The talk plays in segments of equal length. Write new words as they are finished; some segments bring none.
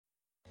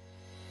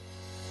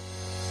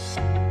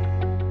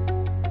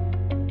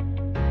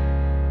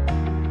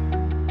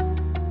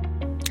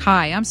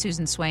Hi, I'm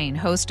Susan Swain,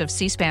 host of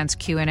C-SPAN's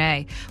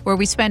Q&A, where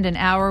we spend an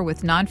hour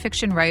with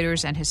nonfiction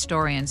writers and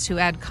historians who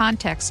add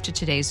context to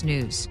today's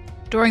news.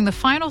 During the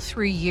final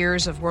 3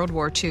 years of World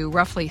War II,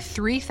 roughly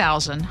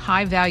 3,000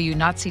 high-value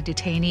Nazi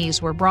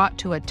detainees were brought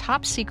to a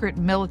top-secret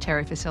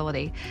military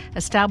facility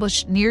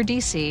established near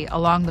D.C.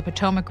 along the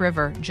Potomac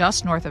River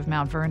just north of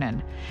Mount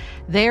Vernon.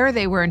 There,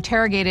 they were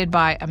interrogated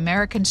by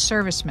American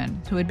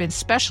servicemen who had been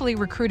specially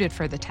recruited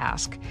for the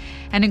task,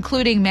 and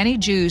including many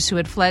Jews who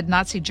had fled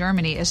Nazi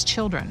Germany as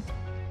children.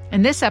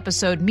 In this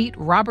episode, meet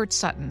Robert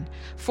Sutton,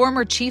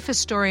 former chief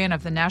historian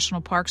of the National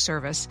Park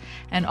Service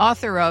and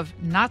author of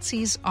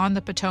Nazis on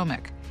the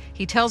Potomac.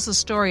 He tells the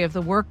story of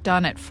the work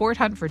done at Fort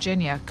Hunt,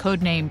 Virginia,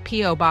 codenamed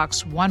P.O.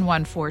 Box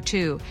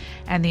 1142,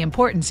 and the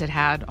importance it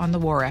had on the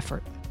war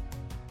effort.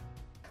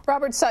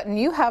 Robert Sutton,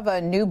 you have a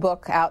new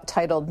book out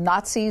titled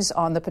Nazis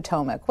on the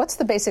Potomac. What's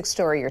the basic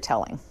story you're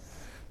telling?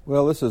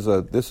 Well, this is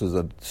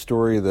a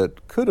story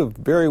that could have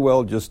very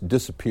well just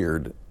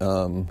disappeared.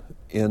 During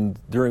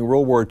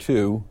World War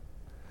II,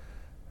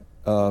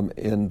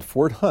 in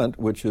Fort Hunt,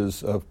 which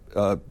is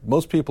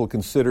most people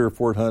consider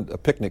Fort Hunt a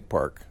picnic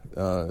park.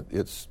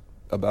 It's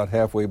about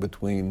halfway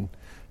between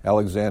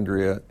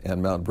Alexandria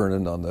and Mount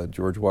Vernon on the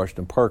George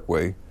Washington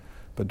Parkway.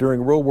 But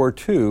during World War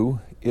II,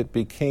 it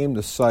became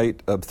the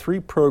site of 3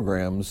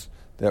 programs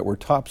that were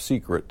top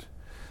secret,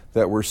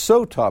 that were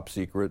so top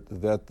secret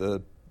that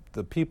the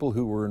people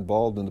who were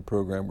involved in the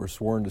program were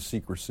sworn to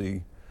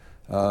secrecy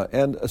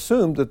and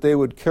assumed that they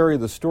would carry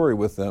the story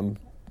with them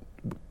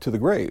to the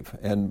grave,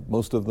 and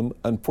most of them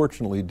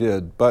unfortunately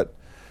did. But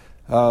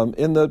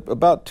in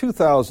about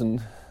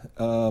 2000,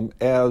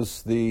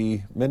 as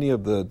many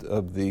of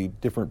the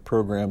different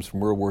programs from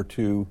World War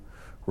II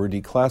were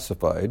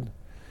declassified,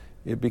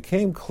 it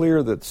became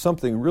clear that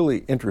something really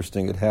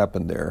interesting had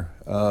happened there.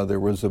 There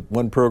was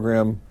one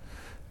program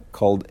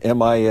called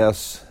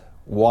MISY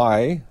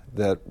where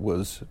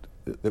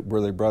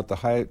they brought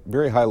the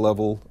very high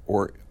level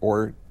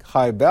or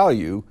high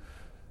value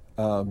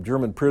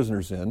German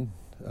prisoners in,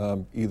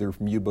 either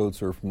from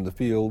U-boats or from the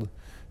field,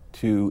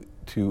 to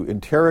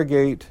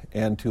interrogate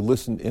and to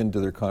listen into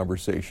their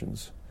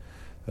conversations.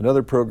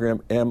 Another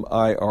program,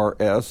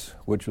 MIRS,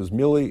 which was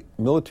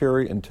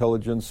Military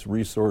Intelligence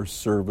Resource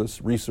Service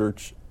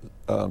Research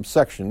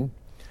Section,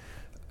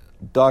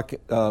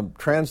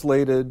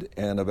 translated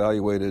and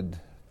evaluated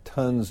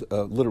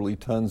literally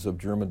tons of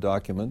German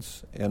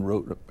documents and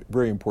wrote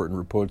very important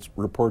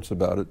reports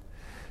about it.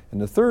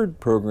 And the third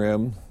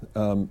program,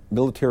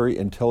 Military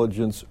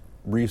Intelligence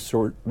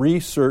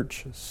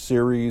Research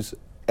Series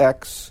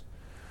X,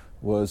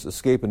 was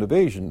escape and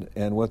evasion.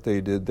 And what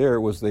they did there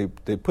was they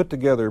put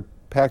together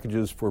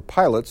packages for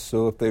pilots,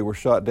 so if they were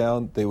shot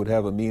down, they would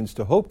have a means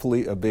to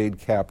hopefully evade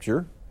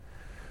capture.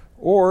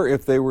 Or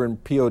if they were in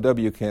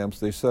POW camps,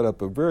 they set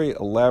up a very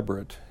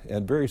elaborate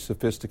and very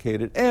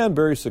sophisticated and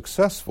very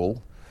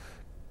successful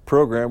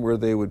program where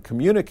they would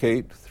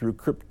communicate through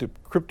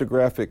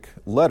cryptographic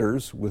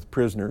letters with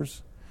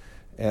prisoners,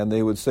 and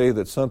they would say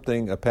that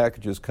a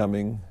package is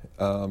coming,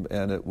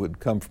 and it would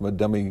come from a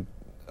dummy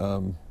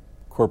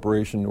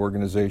corporation,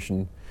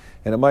 organization,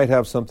 and it might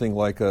have something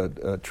like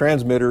a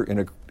transmitter in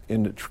a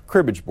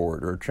cribbage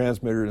board, or a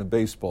transmitter in a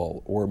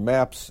baseball, or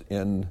maps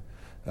in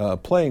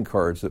playing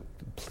cards that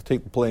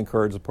take the playing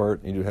cards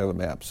apart and you have a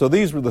map. So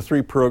these were the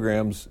 3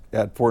 programs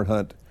at Fort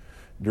Hunt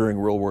during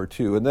World War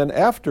II. And then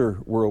after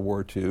World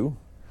War II,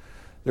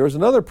 there was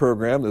another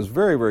program that was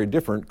very, very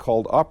different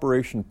called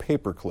Operation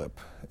Paperclip.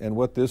 And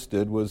what this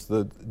did was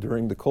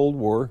during the Cold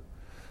War,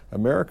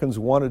 Americans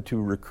wanted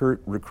to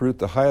recruit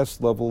the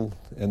highest level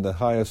and the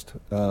highest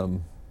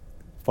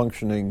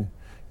functioning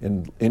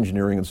in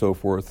engineering and so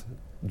forth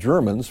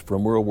Germans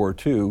from World War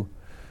II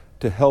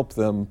to help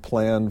them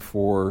plan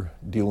for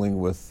dealing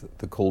with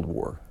the Cold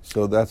War.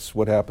 So that's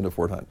what happened at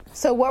Fort Hunt.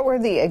 So what were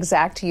the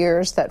exact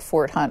years that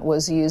Fort Hunt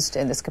was used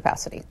in this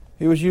capacity?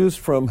 It was used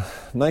from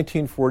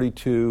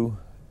 1942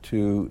 to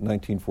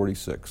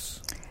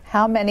 1946.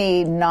 How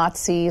many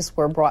Nazis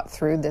were brought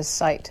through this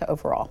site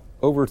overall?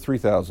 Over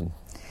 3,000.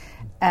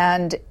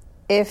 And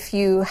if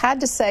you had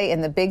to say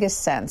in the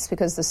biggest sense,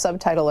 because the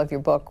subtitle of your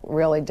book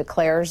really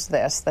declares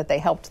this, that they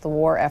helped the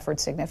war effort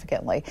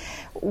significantly,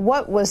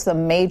 what was the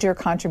major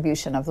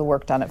contribution of the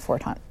work done at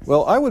Fort Hunt?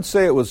 Well, I would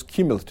say it was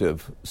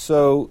cumulative.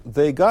 So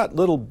they got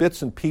little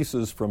bits and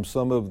pieces from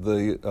some of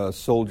the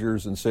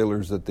soldiers and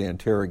sailors that they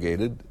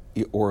interrogated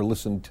or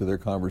listened to their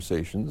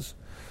conversations.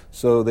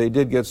 So they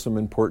did get some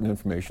important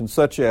information,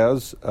 such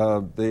as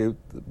the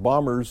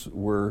bombers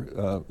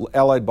were,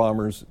 Allied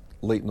bombers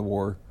late in the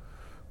war,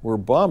 were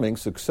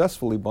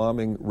successfully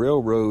bombing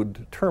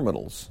railroad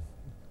terminals.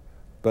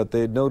 But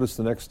they had noticed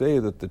the next day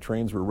that the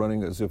trains were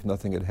running as if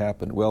nothing had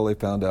happened. Well, they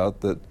found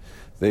out that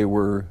they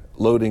were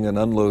loading and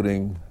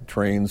unloading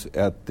trains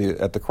at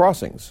the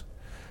crossings.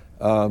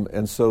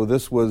 And so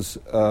this was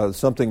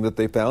something that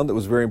they found that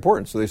was very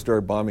important. So they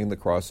started bombing the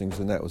crossings,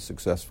 and that was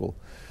successful.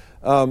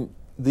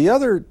 The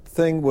other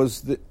thing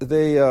was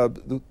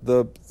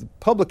the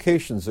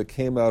publications that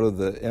came out of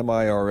the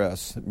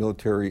MIRS,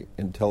 Military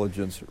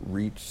Intelligence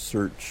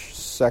Research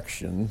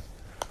Section,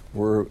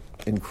 were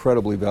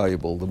incredibly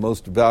valuable. The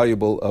most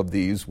valuable of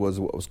these was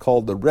what was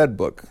called the Red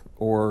Book,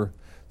 or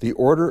the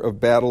Order of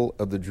Battle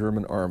of the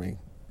German Army.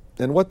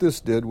 And what this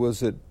did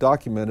was it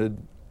documented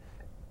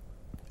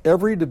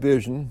every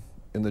division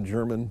in the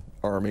German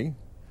army,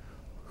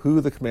 who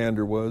the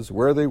commander was,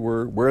 where they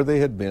were, where they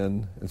had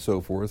been, and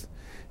so forth.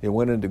 It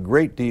went into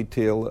great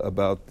detail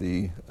about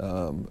the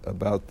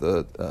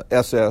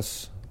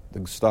SS, the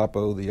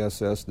Gestapo, the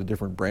SS, the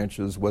different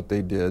branches, what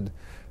they did,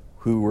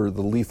 who were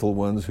the lethal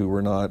ones, who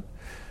were not.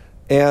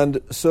 And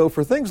so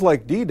for things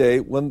like D-Day,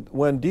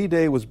 when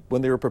D-Day was,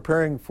 when they were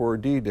preparing for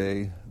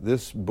D-Day,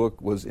 this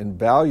book was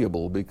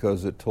invaluable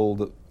because it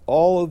told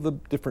all of the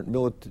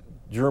different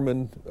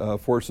German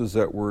forces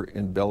that were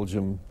in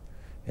Belgium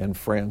and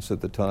France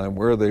at the time,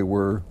 where they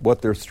were,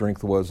 what their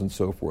strength was, and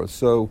so forth.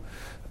 So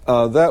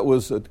that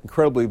was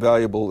incredibly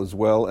valuable as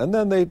well. And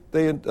then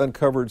they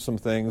uncovered some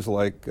things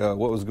like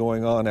what was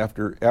going on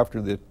after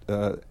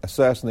the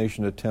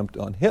assassination attempt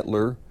on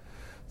Hitler.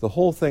 The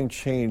whole thing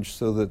changed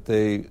so that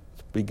they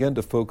began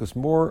to focus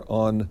more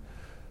on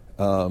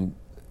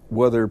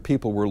whether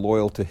people were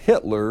loyal to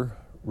Hitler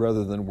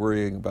rather than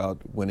worrying about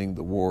winning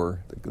the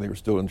war. They were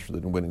still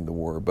interested in winning the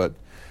war. But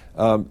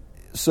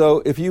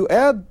so if you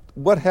add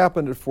what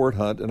happened at Fort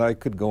Hunt, and I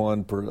could go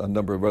on for a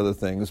number of other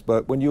things,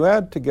 but when you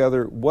add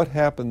together what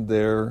happened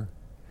there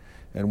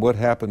and what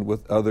happened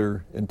with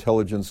other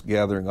intelligence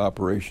gathering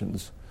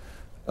operations,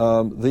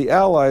 the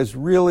Allies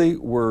really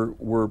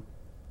were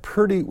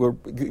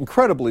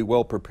incredibly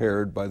well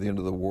prepared by the end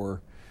of the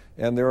war.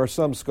 And there are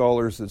some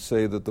scholars that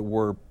say that the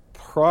war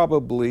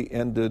probably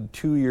ended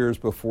 2 years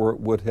before it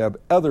would have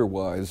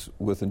otherwise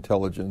with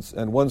intelligence.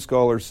 And one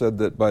scholar said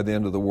that by the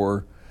end of the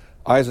war,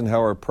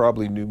 Eisenhower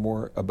probably knew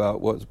more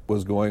about what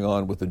was going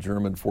on with the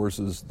German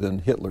forces than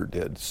Hitler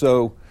did.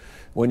 So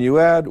when you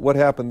add what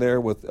happened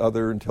there with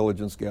other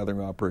intelligence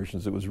gathering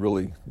operations, it was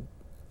really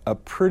a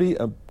pretty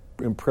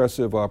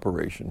impressive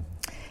operation.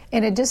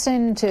 In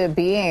addition to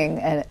being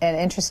an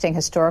interesting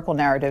historical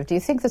narrative, do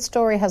you think the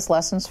story has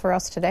lessons for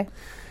us today?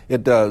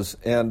 It does.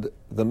 And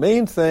the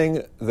main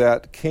thing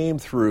that came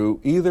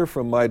through, either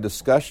from my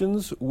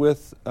discussions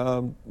with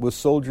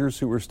soldiers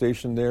who were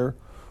stationed there,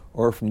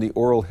 or from the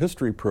oral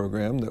history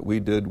program that we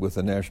did with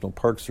the National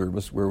Park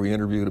Service, where we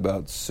interviewed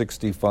about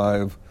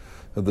 65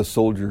 of the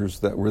soldiers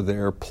that were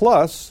there,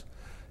 plus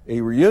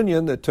a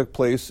reunion that took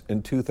place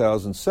in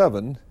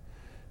 2007,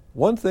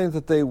 one thing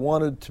that they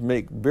wanted to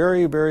make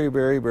very, very,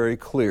 very, very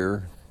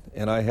clear,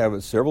 and I have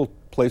it several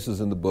places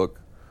in the book,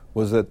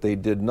 was that they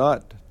did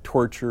not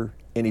torture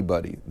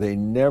anybody. They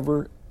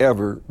never,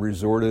 ever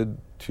resorted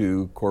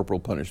to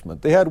corporal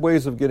punishment. They had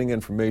ways of getting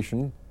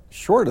information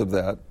short of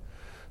that,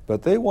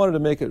 but they wanted to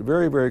make it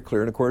very, very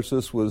clear. And of course,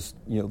 this was,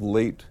 the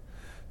late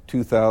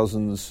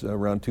 2000s,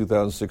 around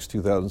 2006,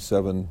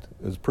 2007.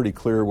 It was pretty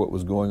clear what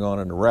was going on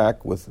in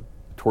Iraq with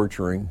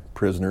torturing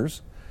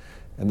prisoners.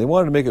 And they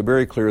wanted to make it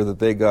very clear that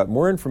they got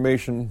more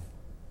information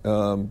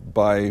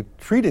by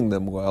treating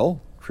them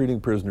well, treating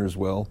prisoners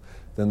well,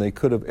 than they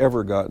could have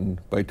ever gotten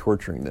by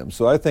torturing them.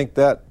 So I think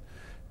that,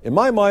 in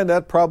my mind,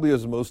 that probably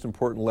is the most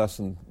important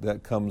lesson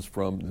that comes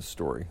from this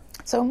story.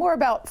 So more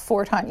about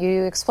Fort Hunt.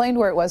 You explained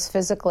where it was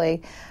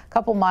physically, a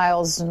couple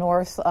miles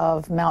north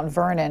of Mount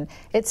Vernon.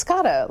 It's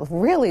got a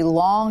really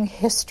long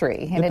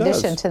history in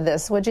addition to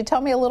this. Would you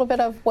tell me a little bit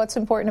of what's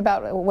important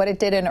about what it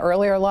did in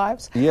earlier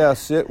lives?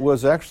 Yes, it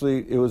was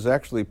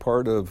actually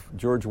part of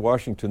George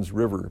Washington's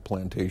river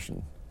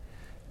plantation.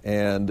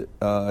 And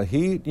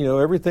he,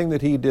 everything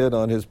that he did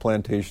on his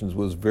plantations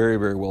was very,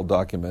 very well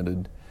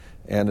documented.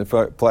 And in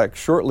fact,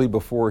 shortly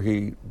before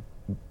he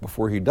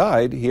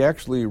died, he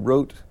actually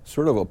wrote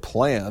sort of a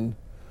plan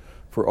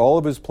for all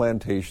of his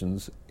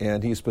plantations,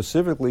 and he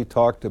specifically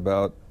talked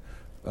about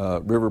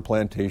river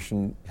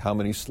plantation, how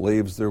many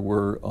slaves there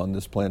were on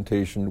this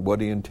plantation, what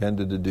he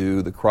intended to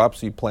do, the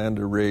crops he planned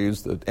to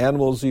raise, the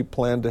animals he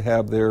planned to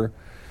have there,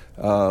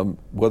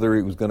 whether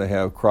he was going to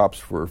have crops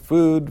for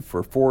food,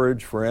 for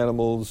forage, for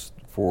animals,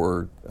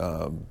 for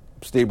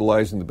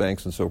stabilizing the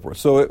banks and so forth.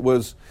 So it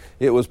was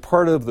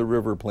part of the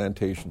river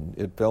plantation.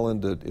 It fell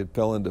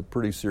into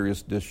pretty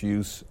serious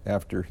disuse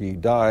after he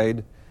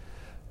died.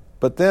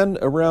 But then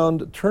around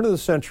the turn of the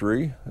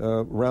century,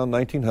 around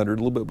 1900, a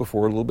little bit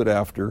before, a little bit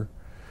after,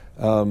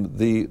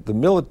 the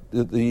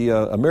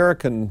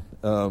American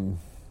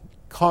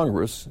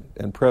Congress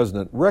and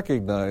President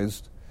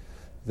recognized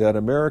that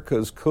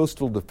America's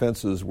coastal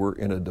defenses were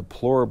in a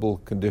deplorable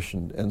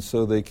condition, and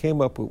so they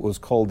came up with what was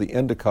called the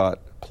Endicott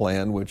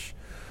Plan, which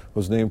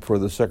was named for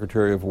the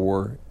Secretary of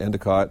War,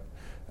 Endicott,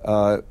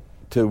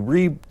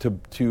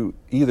 to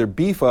either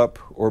beef up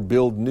or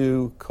build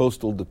new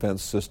coastal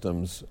defense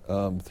systems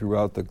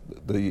throughout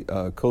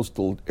the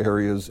coastal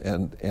areas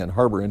and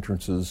harbor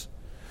entrances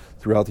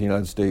throughout the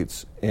United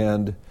States.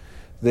 And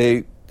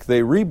they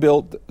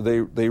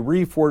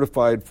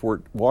refortified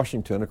Fort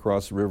Washington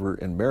across the river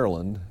in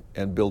Maryland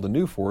and built a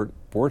new fort,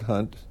 Fort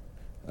Hunt,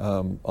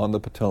 on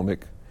the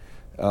Potomac.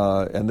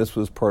 And this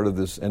was part of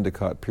this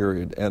Endicott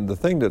period. And the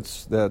thing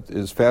that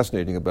is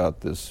fascinating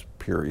about this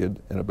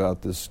period and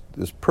about this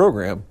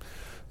program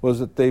was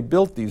that they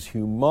built these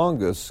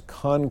humongous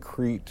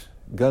concrete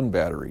gun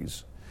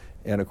batteries.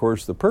 And of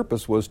course, the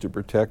purpose was to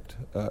protect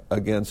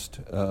against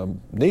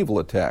naval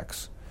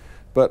attacks.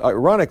 But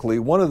ironically,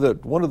 one of the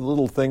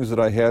little things that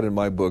I had in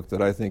my book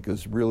that I think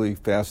is really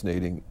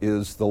fascinating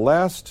is the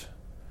last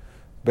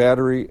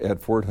battery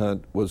at Fort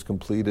Hunt was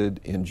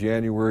completed in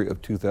January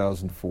of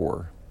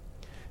 2004.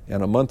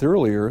 And a month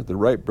earlier, the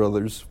Wright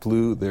brothers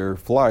flew their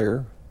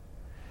flyer.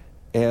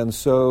 And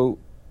so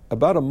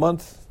about a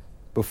month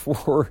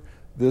before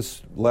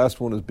this last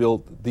one was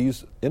built,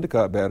 these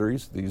Endicott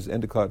batteries, these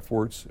Endicott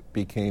forts,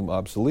 became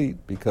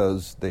obsolete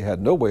because they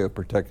had no way of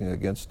protecting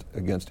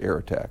against air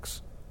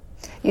attacks.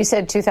 You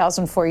said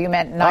 2004. You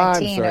meant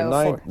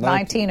 1904.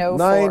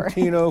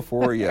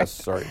 1904, yes.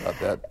 Sorry about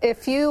that.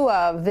 If you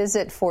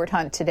visit Fort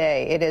Hunt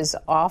today, it is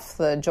off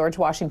the George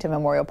Washington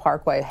Memorial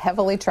Parkway,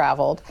 heavily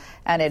traveled,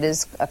 and it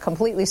is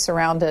completely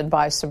surrounded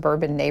by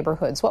suburban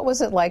neighborhoods. What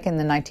was it like in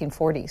the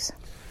 1940s?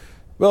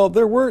 Well,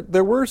 there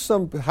were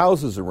some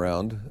houses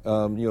around.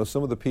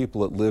 Some of the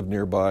people that lived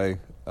nearby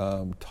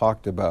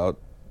talked about,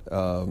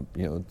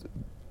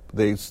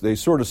 they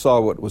sort of saw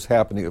what was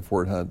happening at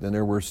Fort Hunt, and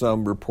there were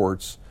some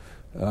reports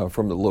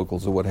from the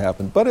locals of what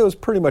happened. But it was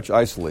pretty much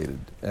isolated,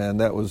 and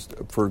that was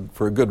for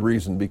a good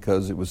reason,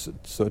 because it was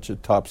such a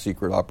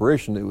top-secret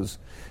operation. It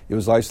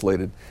was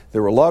isolated.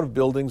 There were a lot of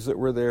buildings that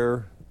were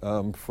there,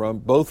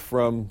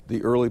 from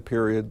the early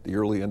period, the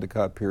early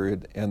Endicott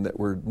period, and that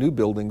were new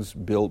buildings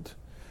built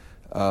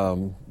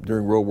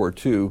during World War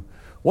II.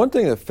 One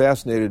thing that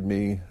fascinated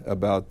me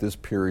about this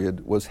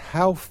period was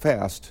how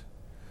fast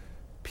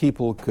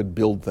people could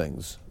build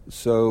things.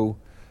 So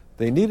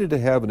they needed to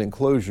have an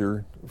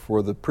enclosure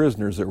for the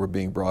prisoners that were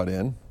being brought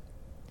in.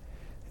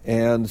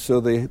 And so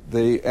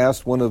they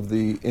asked one of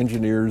the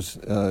engineers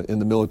in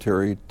the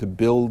military to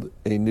build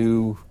a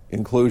new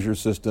enclosure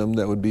system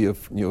that would be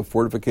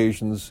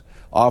fortifications,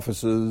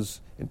 offices,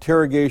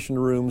 interrogation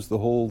rooms, the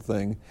whole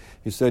thing.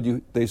 They said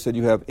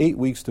you have 8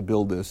 weeks to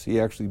build this. He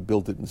actually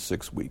built it in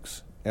 6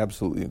 weeks.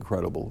 Absolutely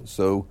incredible.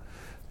 So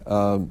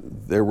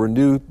there were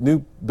new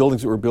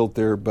buildings that were built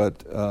there, but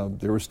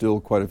there were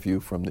still quite a few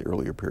from the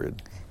earlier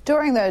period.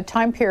 During the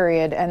time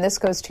period, and this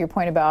goes to your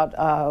point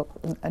about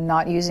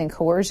not using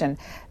coercion,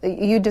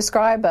 you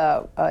describe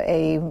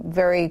a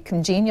very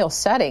congenial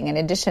setting. In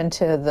addition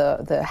to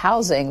the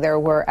housing, there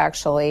were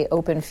actually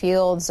open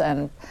fields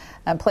and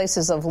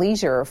places of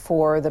leisure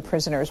for the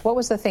prisoners. What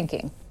was the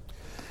thinking?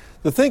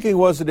 The thinking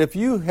was that if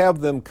you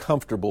have them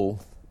comfortable,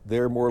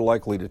 they're more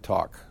likely to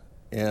talk,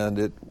 and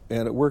it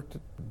worked.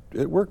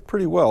 It worked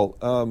pretty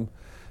well.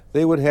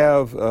 They would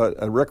have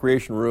a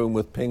recreation room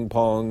with ping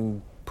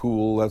pong,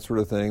 pool, that sort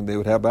of thing. They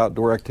would have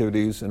outdoor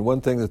activities, and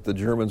one thing that the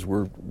Germans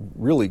were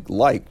really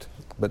liked,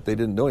 but they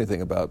didn't know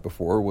anything about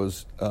before,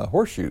 was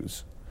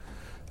horseshoes.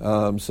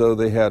 So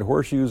they had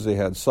horseshoes, they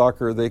had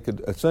soccer, they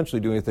could essentially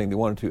do anything they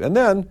wanted to. And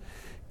then,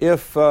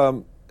 if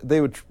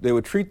they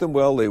would treat them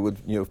well, they would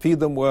feed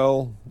them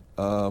well.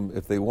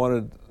 If they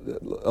wanted,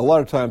 a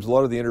lot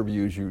of the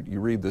interviews, you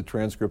read the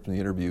transcript in the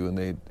interview, and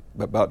they,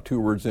 about 2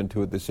 words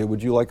into it, they say,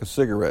 "Would you like a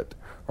cigarette?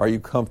 Are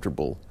you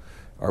comfortable?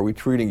 Are we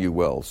treating you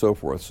well?" So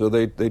forth. So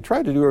they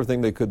tried to do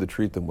everything they could to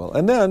treat them well.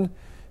 And then,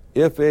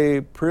 if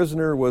a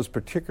prisoner was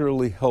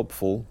particularly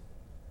helpful,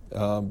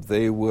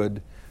 they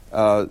would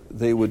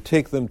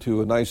take them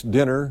to a nice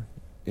dinner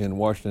in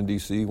Washington,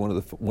 D.C., one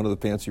of the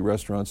fancy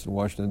restaurants in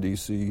Washington,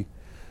 D.C.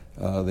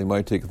 They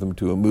might take them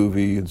to a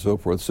movie and so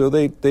forth. So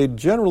they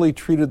generally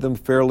treated them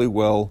fairly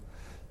well.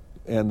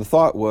 And the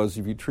thought was,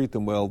 if you treat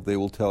them well, they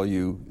will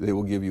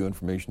give you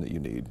information that you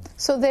need.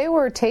 So they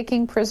were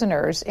taking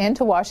prisoners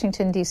into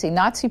Washington, D.C.,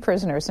 Nazi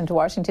prisoners into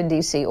Washington,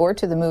 D.C., or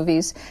to the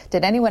movies.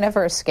 Did anyone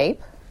ever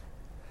escape?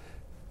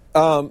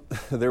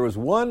 There was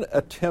one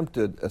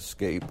attempted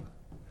escape,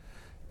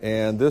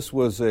 and this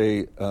was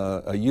a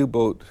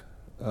U-boat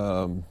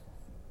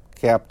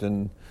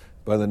captain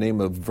by the name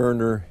of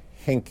Werner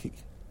Henke.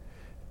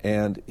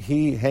 And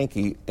he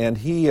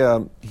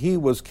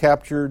was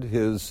captured.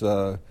 His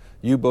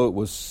U-boat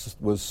was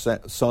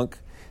sunk.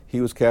 He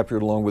was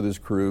captured along with his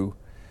crew.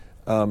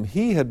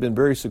 He had been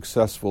very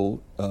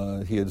successful.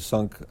 He had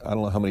sunk, I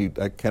don't know how many,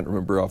 I can't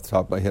remember off the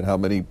top of my head how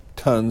many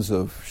tons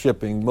of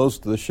shipping.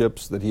 Most of the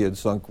ships that he had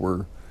sunk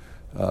were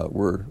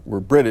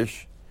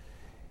British.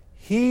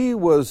 He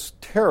was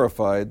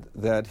terrified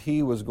that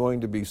he was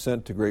going to be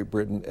sent to Great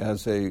Britain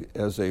as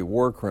a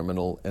war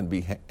criminal and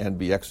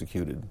be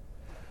executed.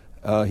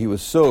 He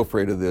was so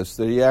afraid of this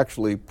that he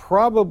actually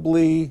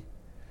probably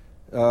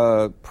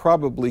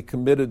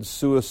committed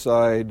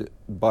suicide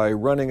by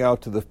running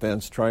out to the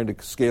fence, trying to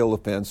scale the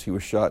fence. He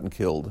was shot and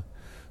killed.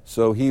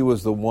 So he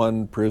was the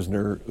one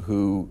prisoner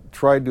who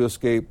tried to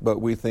escape,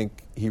 but we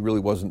think he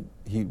really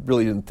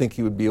didn't think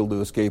he would be able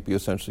to escape. He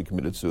essentially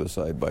committed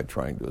suicide by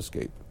trying to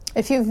escape.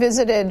 If you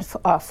visited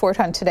Fort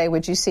Hunt today,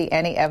 would you see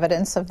any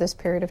evidence of this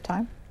period of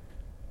time?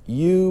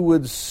 You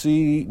would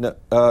see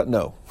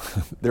no.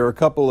 There are a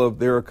couple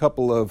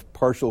of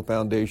partial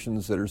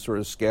foundations that are sort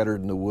of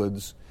scattered in the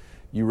woods.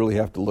 You really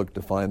have to look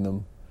to find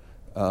them.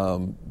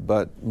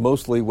 But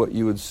mostly what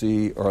you would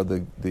see are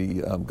the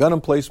gun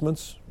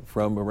emplacements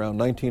from around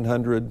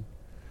 1900.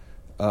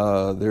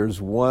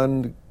 There's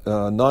one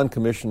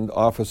non-commissioned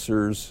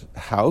officer's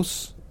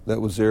house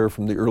that was there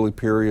from the early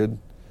period,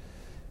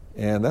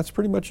 and that's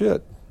pretty much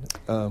it.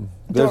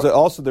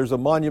 There's a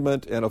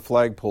monument and a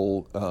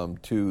flagpole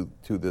to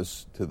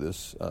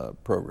this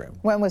program.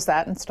 When was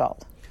that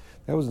installed?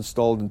 That was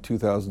installed in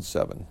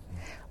 2007.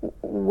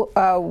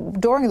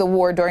 During the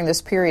war, during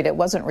this period, it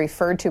wasn't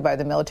referred to by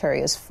the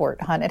military as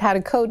Fort Hunt. It had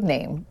a code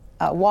name.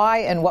 Why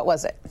and what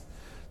was it?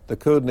 The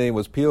code name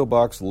was P.O.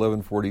 Box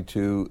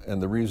 1142, and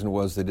the reason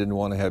was they didn't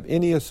want to have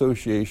any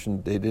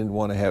association. They didn't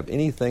want to have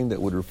anything that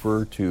would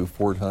refer to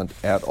Fort Hunt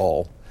at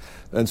all.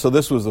 And so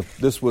this was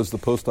the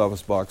post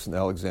office box in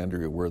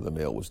Alexandria where the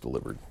mail was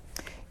delivered.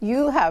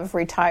 You have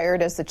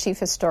retired as the chief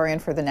historian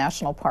for the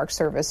National Park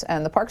Service,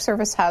 and the Park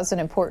Service has an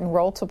important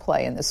role to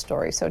play in this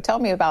story. So tell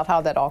me about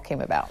how that all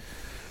came about.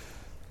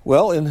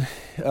 Well, in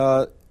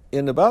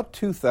about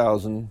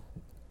 2000,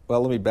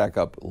 well, let me back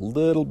up a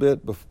little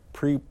bit.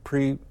 Pre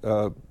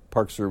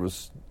Park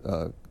Service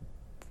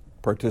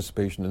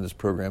participation in this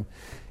program.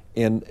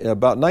 In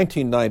about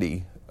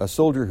 1990, a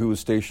soldier who was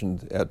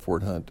stationed at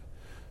Fort Hunt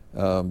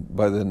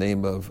by the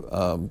name of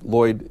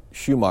Lloyd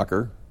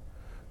Schumacher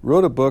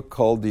wrote a book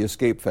called The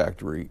Escape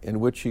Factory, in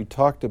which he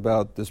talked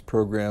about this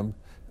program,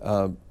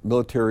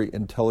 military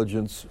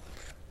intelligence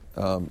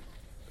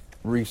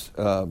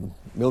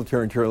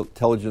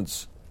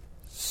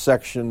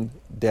section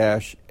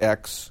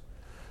 -X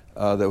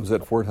that was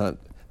at Fort Hunt.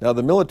 Now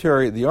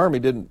the Army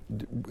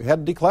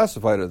hadn't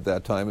declassified it at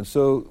that time, and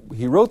so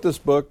he wrote this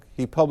book,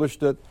 he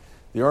published it,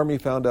 the Army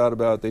found out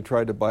about it, they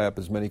tried to buy up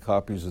as many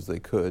copies as they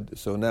could,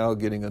 so now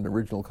getting an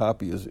original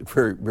copy is a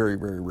very, very,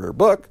 very rare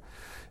book.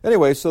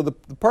 Anyway, so the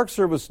Park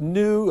Service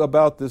knew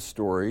about this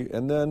story,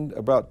 and then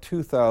about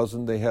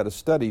 2000 they had a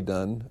study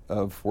done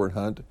of Fort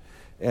Hunt,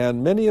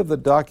 and many of the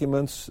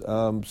documents,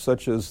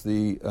 such as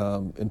the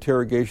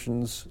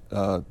interrogations,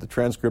 the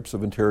transcripts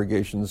of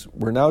interrogations,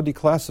 were now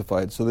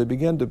declassified. So they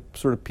began to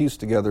sort of piece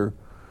together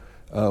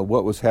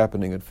what was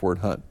happening at Fort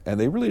Hunt. And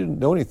they really didn't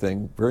know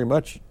anything very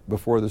much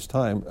before this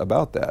time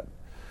about that.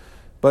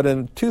 But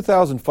in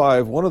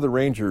 2005, one of the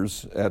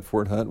rangers at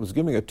Fort Hunt was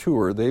giving a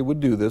tour. They would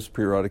do this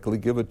periodically,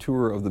 give a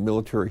tour of the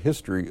military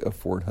history of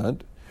Fort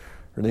Hunt.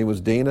 Her name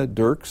was Dana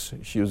Dirks.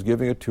 She was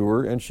giving a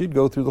tour, and she'd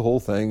go through the whole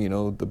thing,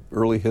 the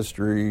early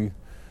history,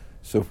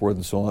 so forth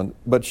and so on.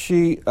 But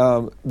she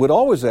would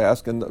always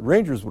ask, and the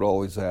Rangers would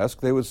always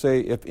ask, they would say,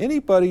 if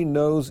anybody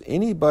knows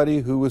anybody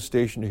who was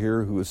stationed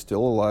here who is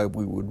still alive,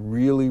 we would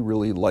really,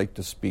 really like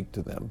to speak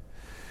to them.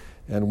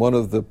 And one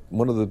of the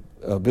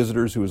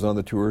visitors who was on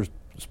the tour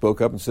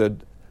spoke up and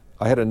said,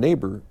 I had a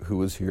neighbor who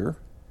was here,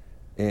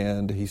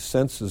 and he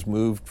since has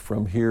moved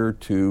from here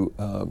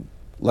to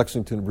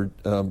Lexington,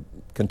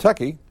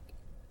 Kentucky,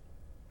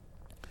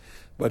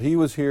 but he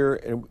was here,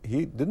 and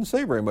he didn't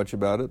say very much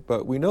about it,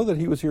 but we know that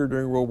he was here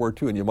during World War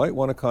II, and you might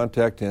want to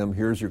contact him.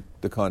 Here's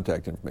the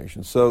contact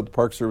information. So the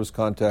Park Service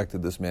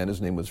contacted this man.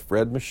 His name was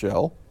Fred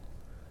Michel,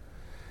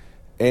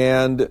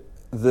 and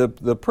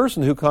the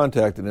person who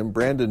contacted him,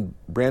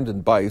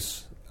 Brandon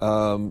Bice,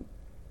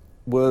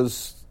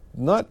 was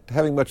not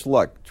having much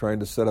luck trying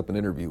to set up an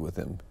interview with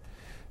him.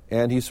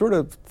 And he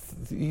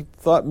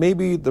thought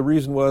maybe the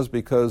reason was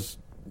because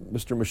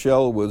Mr.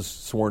 Michel was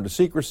sworn to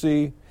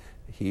secrecy.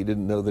 He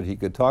didn't know that he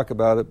could talk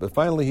about it, but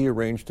finally he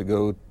arranged to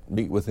go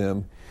meet with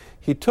him.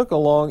 He took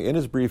along in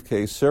his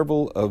briefcase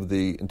several of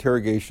the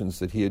interrogations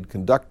that he had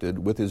conducted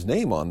with his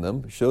name on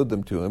them, showed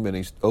them to him, and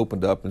he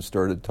opened up and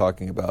started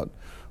talking about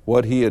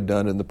what he had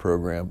done in the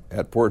program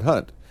at Fort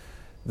Hunt.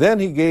 Then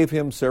he gave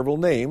him several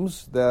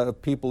names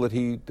of people that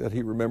he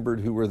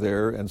remembered who were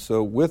there, and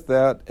so with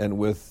that and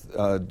with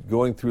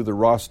going through the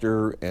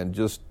roster and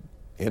just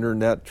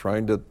internet,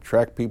 trying to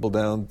track people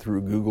down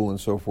through Google and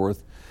so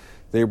forth,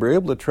 they were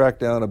able to track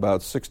down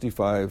about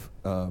 65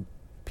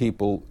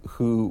 people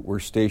who were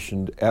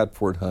stationed at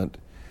Fort Hunt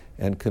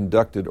and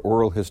conducted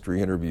oral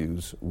history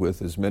interviews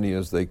with as many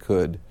as they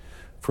could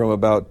from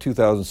about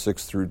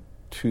 2006 through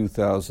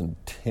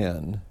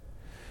 2010.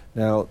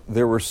 Now,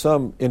 there were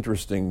some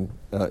interesting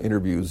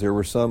interviews. There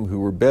were some who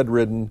were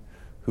bedridden,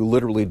 who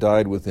literally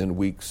died within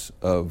weeks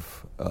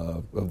of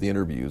the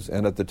interviews.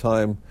 And at the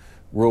time,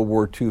 World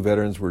War II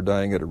veterans were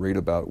dying at a rate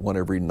about 1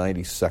 every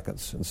 90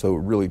 seconds. And so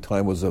really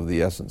time was of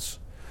the essence.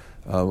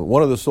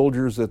 One of the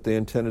soldiers that they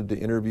intended to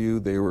interview,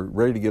 they were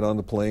ready to get on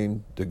the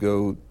plane to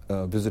go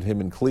visit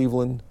him in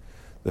Cleveland.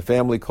 The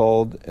family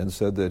called and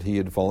said that he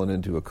had fallen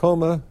into a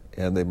coma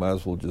and they might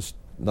as well just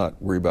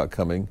not worry about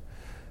coming.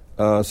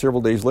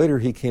 Several days later,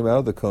 he came out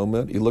of the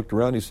coma. He looked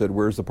around. He said,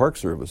 "Where's the Park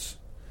Service?"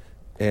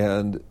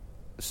 And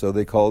so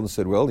they called and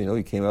said, "Well,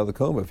 he came out of the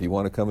coma. If you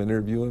want to come and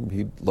interview him,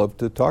 he'd love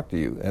to talk to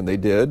you." And they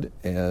did,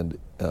 and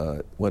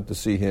went to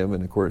see him.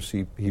 And of course,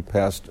 he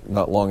passed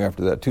not long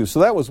after that too.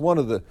 So that was one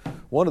of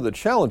the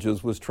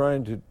challenges, was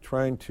trying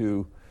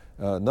to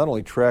not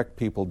only track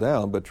people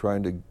down, but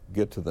trying to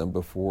get to them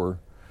before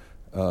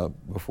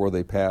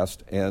they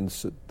passed. And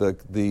so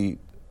the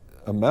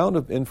amount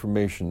of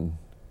information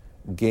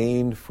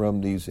gained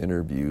from these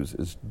interviews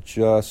is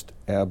just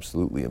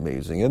absolutely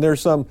amazing. And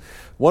there's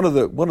one of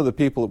the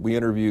people that we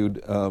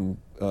interviewed,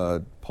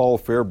 Paul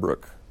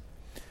Fairbrook,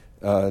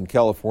 in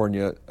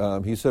California.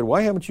 He said,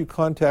 "Why haven't you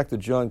contacted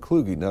John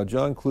Kluge?" Now,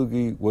 John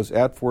Kluge was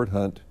at Fort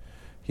Hunt.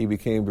 He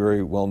became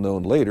very well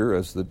known later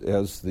as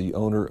the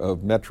owner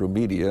of Metro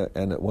Media,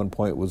 and at one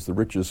point was the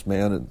richest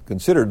man, and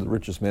considered the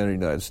richest man in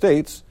the United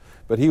States.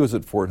 But he was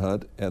at Fort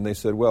Hunt, and they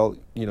said, "Well,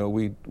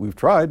 we've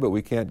tried, but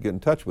we can't get in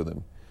touch with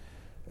him."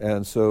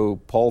 And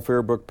so Paul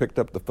Fairbrook picked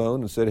up the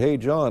phone and said, "Hey,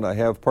 John, I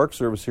have Park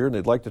Service here, and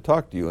they'd like to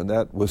talk to you." And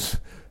that was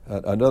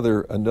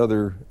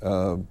another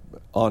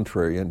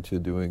entree into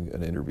doing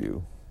an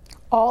interview.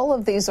 All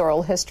of these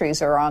oral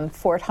histories are on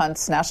Fort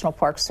Hunt's National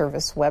Park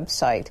Service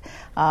website.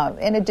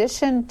 In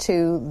addition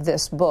to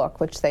this book,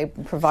 which they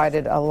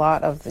provided a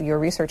lot of your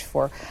research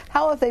for,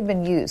 how have they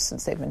been used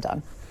since they've been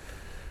done?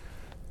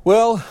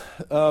 Well,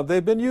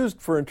 they've been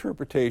used for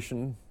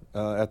interpretation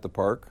at the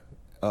park.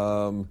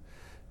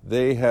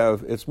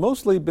 They've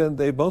mostly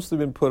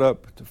been put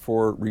up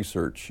for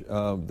research.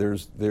 There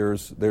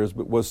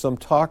was some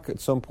talk at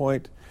some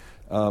point.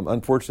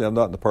 Unfortunately, I'm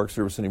not in the Park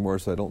Service anymore,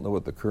 so I don't know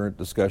what the current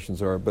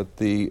discussions are. But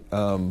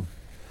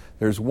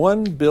there's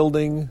one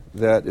building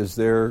that is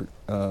there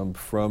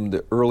from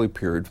the early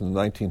period, from the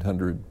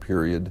 1900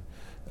 period,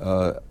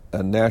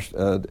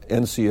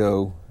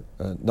 NCO,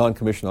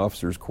 non-commissioned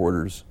officers'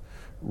 quarters,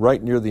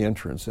 right near the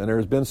entrance. And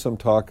there's been some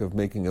talk of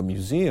making a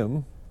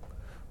museum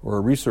or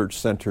a research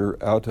center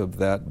out of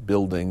that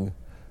building.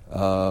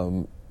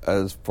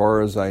 As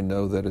far as I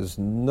know, that has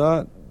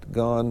not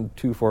gone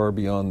too far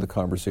beyond the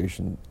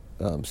conversation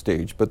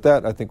stage. But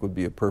that, I think, would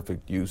be a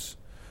perfect use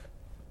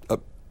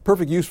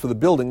for the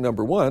building,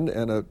 number one,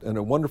 and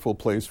a wonderful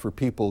place for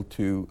people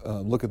to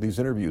look at these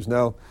interviews.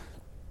 Now,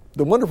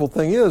 the wonderful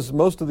thing is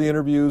most of the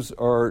interviews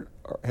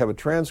have a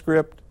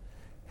transcript,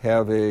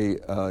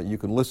 you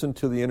can listen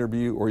to the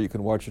interview, or you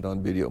can watch it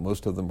on video.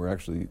 Most of them are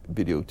actually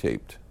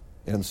videotaped.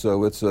 And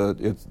so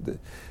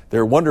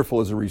they're wonderful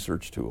as a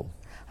research tool.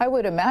 I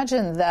would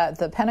imagine that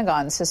the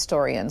Pentagon's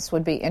historians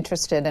would be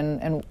interested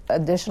in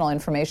additional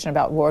information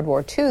about World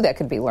War II that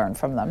could be learned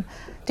from them.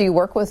 Did you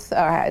work with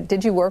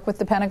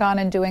the Pentagon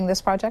in doing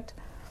this project?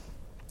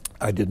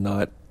 I did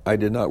not. I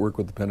did not work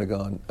with the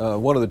Pentagon.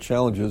 One of the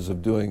challenges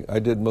I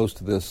did most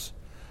of this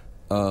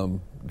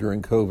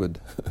during COVID.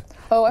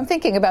 Oh, I'm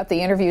thinking about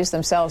the interviews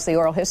themselves, the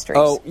oral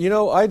histories.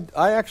 Oh,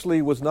 I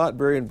actually was not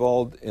very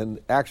involved in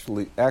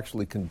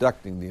actually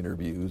conducting the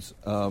interviews.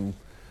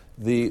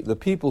 The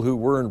people who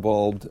were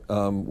involved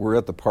were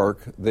at the park.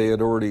 They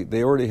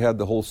already had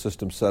the whole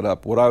system set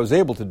up. What I was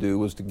able to do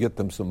was to get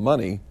them some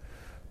money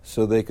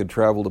so they could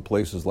travel to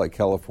places like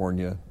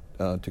California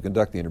to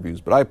conduct the interviews.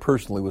 But I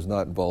personally was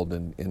not involved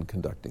in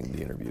conducting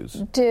the interviews.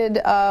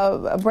 Did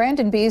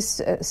Brandon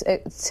Bees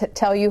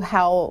tell you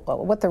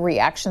what the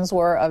reactions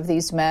were of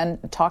these men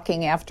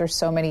talking after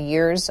so many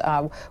years?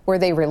 Were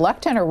they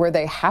reluctant, or were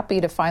they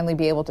happy to finally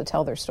be able to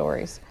tell their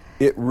stories?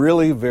 It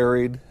really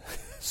varied.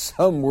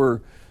 Some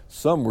were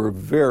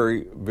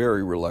very,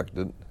 very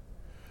reluctant.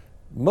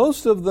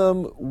 Most of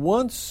them,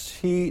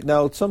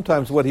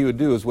 sometimes what he would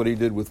do is what he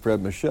did with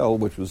Fred Michel,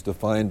 which was to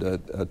find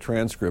a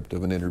transcript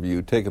of an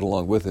interview, take it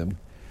along with him.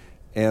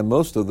 And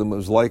most of them, it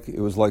was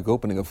like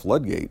opening a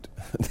floodgate.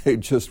 They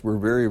just were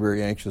very,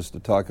 very anxious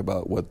to talk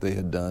about what they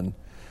had done,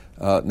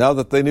 now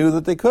that they knew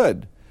that they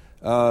could.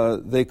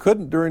 They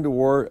couldn't during the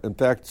war. In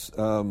fact,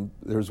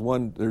 there's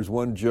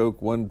one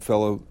joke. One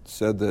fellow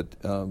said that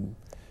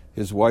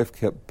his wife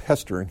kept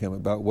pestering him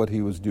about what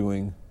he was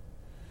doing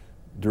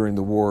during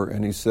the war,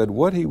 and he said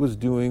what he was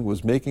doing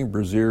was making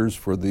brassieres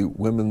for the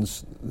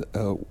women's,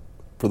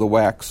 for the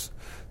WACs,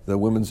 the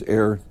Women's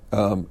Air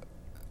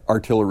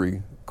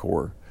Artillery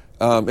Corps.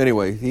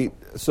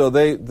 So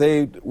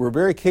they were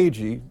very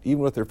cagey,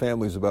 even with their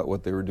families, about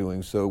what they were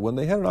doing. So when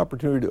they had an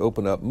opportunity to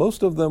open up,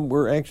 most of them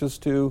were anxious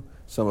to,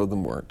 some of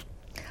them weren't.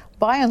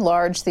 By and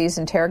large, these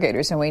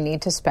interrogators, and we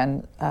need to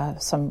spend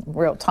some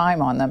real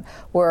time on them,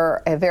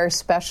 were a very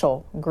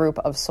special group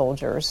of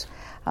soldiers.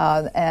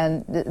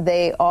 And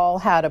they all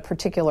had a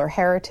particular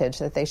heritage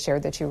that they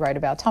shared that you write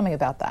about. Tell me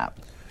about that.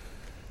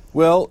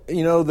 Well,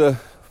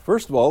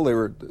 first of all,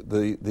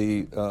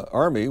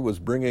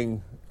 the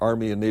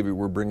Army and Navy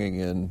were bringing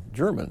in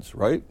Germans,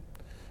 right?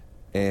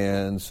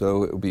 And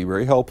so it would be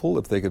very helpful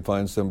if they could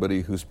find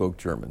somebody who spoke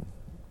German.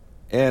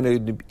 And it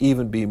would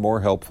even be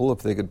more helpful if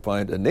they could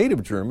find a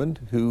native German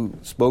who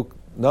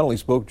not only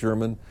spoke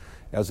German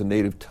as a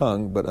native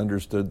tongue, but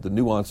understood the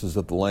nuances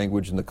of the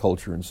language and the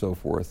culture and so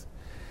forth.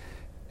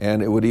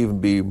 And it would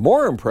even be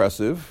more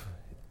impressive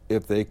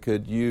if they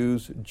could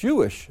use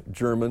Jewish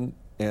German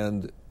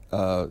and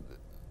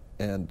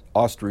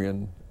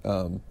Austrian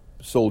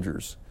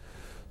soldiers.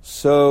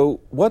 So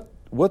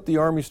what the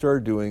Army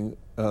started doing,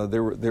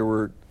 there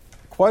were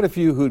quite a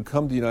few who had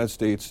come to the United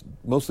States,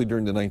 mostly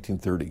during the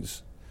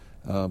 1930s.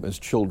 As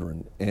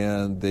children,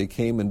 and they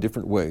came in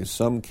different ways.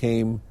 Some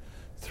came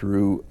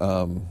through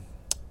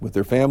with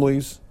their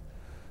families.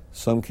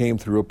 Some came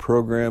through a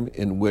program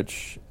in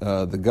which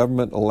the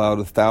government allowed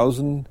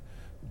 1,000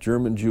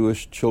 German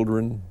Jewish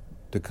children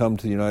to come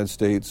to the United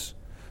States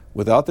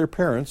without their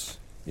parents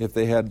if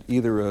they had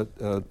either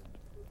a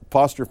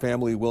foster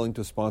family willing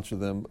to sponsor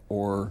them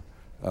or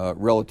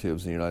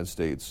relatives in the United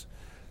States.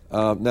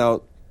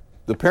 Now,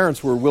 the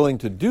parents were willing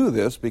to do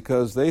this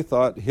because they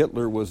thought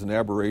Hitler was an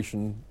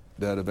aberration,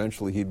 that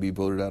eventually he'd be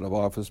voted out of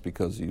office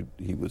because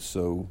he was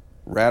so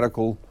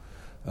radical.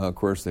 Of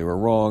course, they were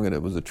wrong, and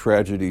it was a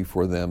tragedy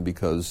for them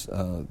because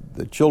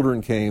the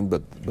children came,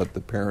 but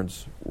the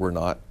parents were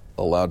not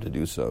allowed to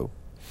do so.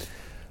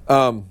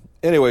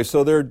 Anyway,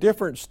 so there are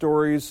different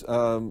stories.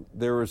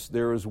 There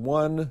was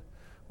one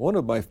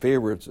of my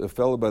favorites, a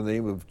fellow by the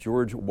name of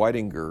George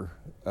Whitinger,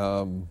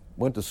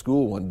 went to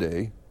school one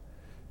day,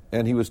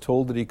 and he was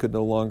told that he could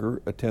no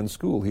longer attend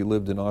school. He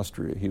lived in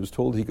Austria. He was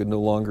told he could no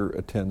longer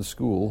attend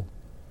school.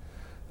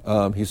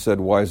 He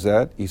said, "Why is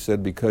that?" He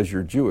said, "Because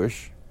you're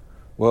Jewish."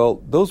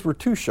 Well, those were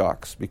two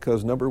shocks,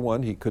 because number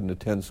one, he couldn't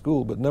attend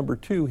school, but number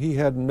two, he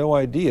had no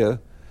idea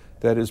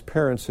that his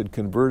parents had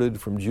converted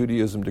from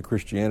Judaism to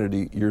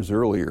Christianity years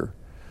earlier.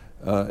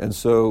 And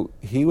so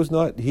he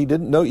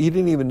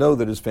didn't even know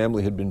that his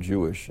family had been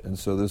Jewish, and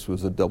so this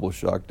was a double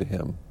shock to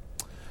him.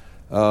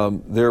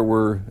 There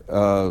were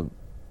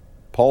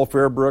Paul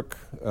Fairbrook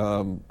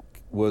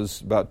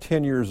was about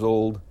 10 years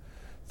old.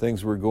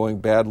 Things were going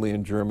badly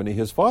in Germany.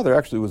 His father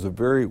actually was a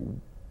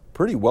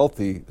pretty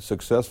wealthy,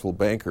 successful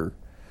banker,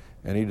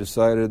 and he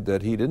decided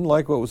that he didn't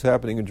like what was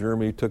happening in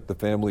Germany, took the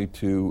family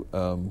to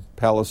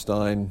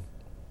Palestine,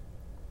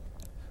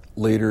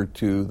 later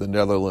to the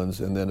Netherlands,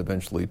 and then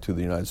eventually to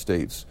the United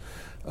States.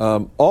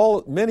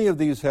 Many of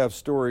these have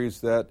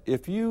stories that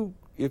if you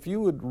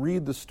would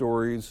read the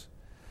stories,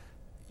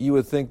 you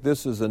would think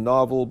this is a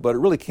novel, but it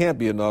really can't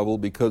be a novel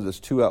because it's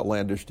too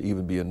outlandish to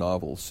even be a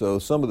novel. So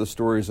some of the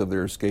stories of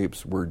their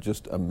escapes were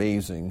just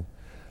amazing.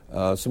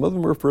 Some of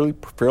them were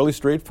fairly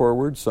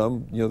straightforward.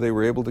 Some, they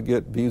were able to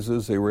get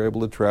visas, they were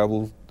able to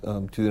travel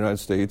to the United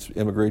States,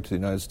 immigrate to the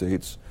United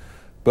States.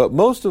 But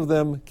most of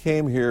them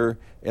came here,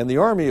 and the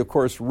Army, of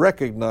course,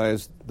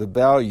 recognized the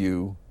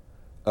value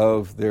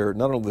of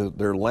not only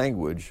their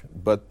language,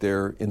 but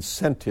their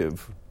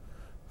incentive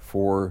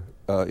for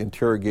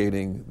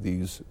interrogating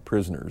these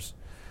prisoners.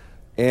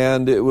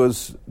 And it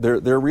was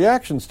their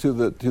reactions to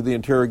the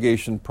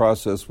interrogation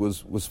process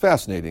was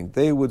fascinating.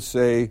 They would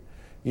say,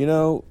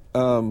 I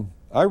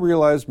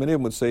realized, many of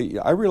them would say,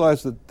 I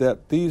realized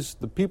that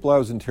the people I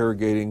was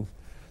interrogating,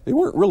 they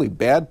weren't really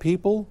bad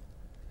people.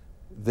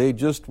 They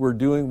just were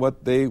doing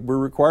what they were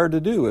required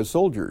to do as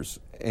soldiers.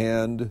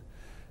 And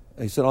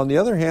he said, on the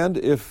other hand,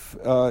 if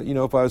I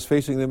was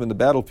facing them in the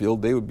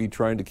battlefield, they would be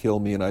trying to kill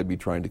me and I'd be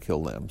trying to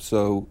kill them.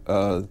 So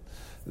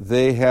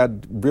they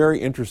had very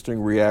interesting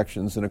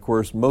reactions. And of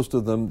course, most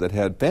of them that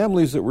had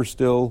families that were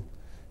still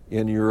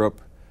in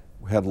Europe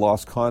had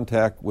lost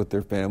contact with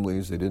their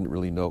families. They didn't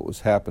really know what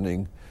was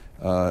happening.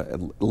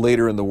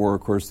 Later in the war,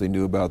 of course, they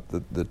knew about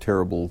the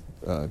terrible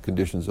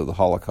conditions of the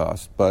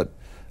Holocaust. But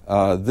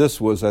this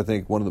was, I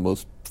think, one of the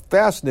most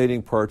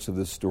fascinating parts of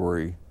this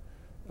story,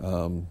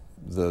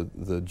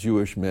 the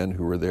Jewish men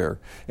who were there.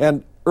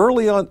 And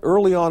early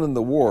on in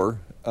the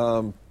war,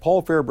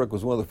 Paul Fairbrook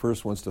was one of the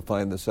first ones to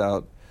find this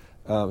out.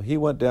 He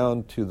went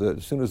down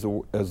as soon as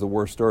the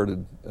war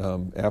started,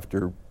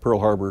 after Pearl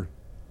Harbor.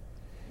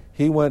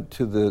 He went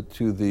to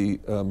the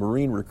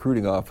Marine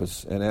recruiting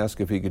office and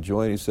asked if he could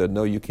join. He said,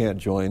 no, you can't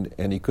join,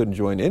 and he couldn't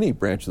join any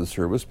branch of the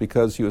service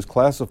because he was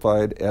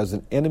classified as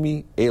an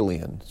enemy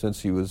alien since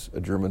he was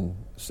a German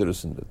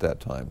citizen at that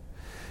time.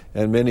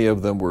 And many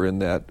of them were in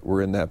that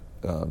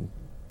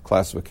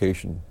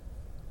classification.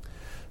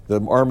 The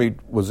Army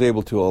was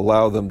able to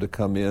allow them to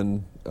come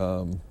in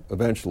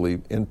eventually,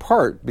 in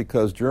part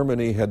because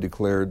Germany had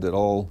declared that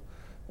all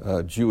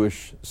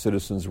Jewish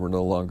citizens were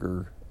no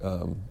longer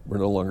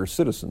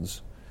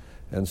citizens,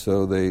 and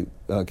so they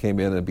came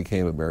in and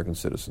became American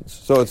citizens.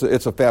 So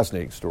it's a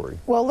fascinating story.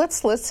 Well,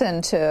 let's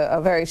listen to a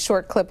very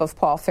short clip of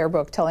Paul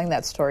Fairbrook telling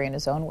that story in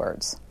his own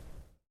words.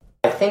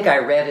 I think I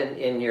read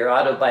in your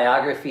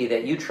autobiography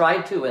that you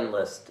tried to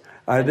enlist.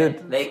 I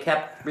did. They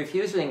kept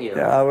refusing you.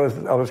 Yeah, I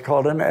was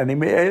called an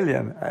enemy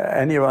alien.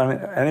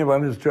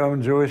 Anyone who's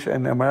German Jewish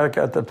in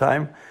America at the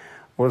time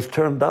was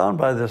turned down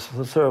by the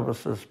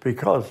services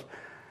because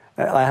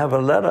I have a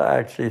letter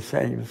actually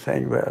saying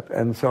that.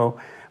 And so,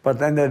 but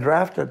then they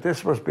drafted.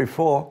 This was at the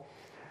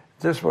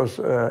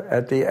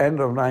end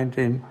of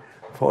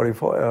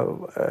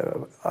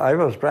 1944. I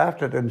was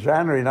drafted in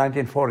January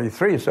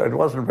 1943, so it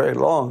wasn't very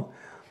long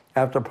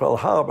after Pearl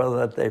Harbor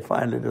that they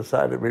finally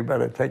decided we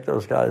better take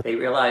those guys. They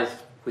realized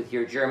with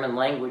your German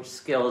language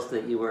skills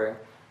that you were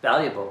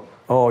valuable.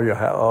 Oh,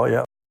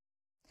 yeah.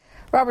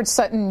 Robert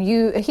Sutton,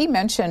 he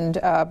mentioned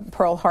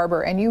Pearl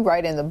Harbor, and you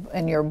write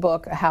in your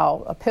book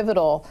how a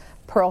pivotal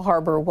Pearl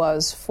Harbor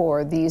was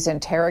for these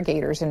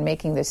interrogators in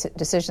making the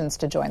decisions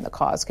to join the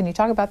cause. Can you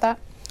talk about that?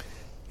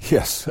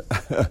 Yes.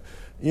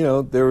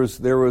 There's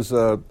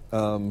a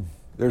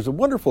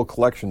wonderful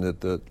collection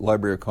at the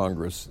Library of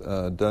Congress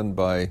done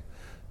by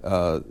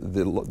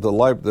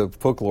the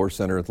Folklore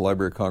Center at the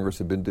Library of Congress.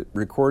 Had been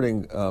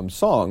recording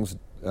songs,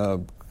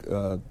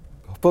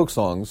 folk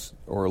songs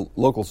or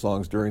local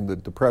songs during the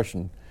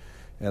Depression.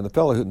 And the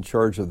fellow who's in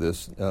charge of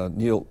this,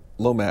 Neil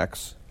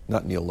Lomax,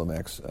 not Neil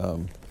Lomax,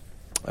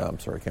 I'm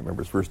sorry, I can't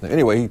remember his first name.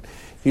 Anyway,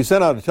 he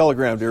sent out a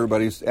telegram to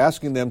everybody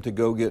asking them to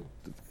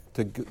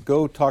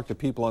go talk to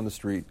people on the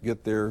street,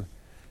 get their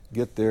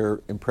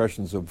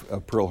impressions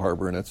of Pearl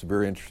Harbor, and it's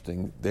very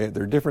interesting.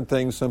 There are different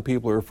things. Some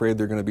people are afraid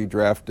they're going to be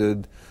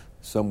drafted.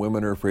 Some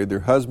women are afraid their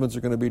husbands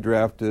are going to be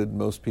drafted.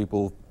 Most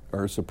people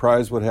are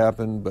surprised what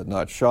happened, but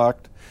not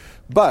shocked.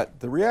 But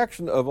the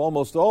reaction of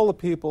almost all the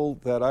people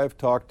that I've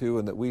talked to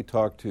and that we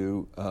talked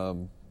to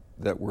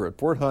that were at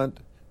Fort Hunt,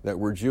 that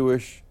were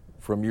Jewish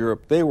from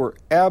Europe, they were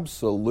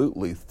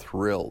absolutely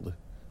thrilled.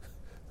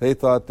 They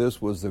thought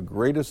this was the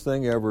greatest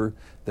thing ever,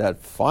 that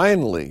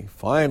finally,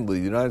 the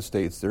United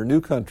States, their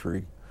new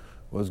country,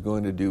 was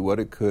going to do what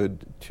it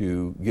could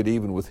to get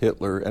even with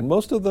Hitler. And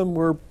most of them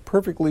were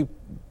perfectly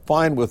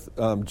fine with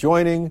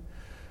joining.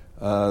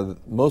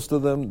 Most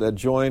of them that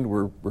joined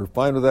were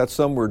fine with that.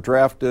 Some were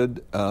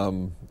drafted,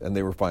 and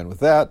they were fine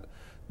with that.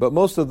 But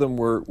most of them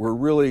were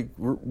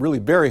really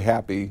very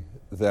happy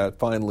that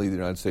finally the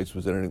United States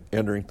was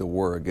entering the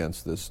war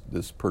against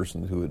this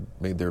person who had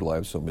made their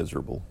lives so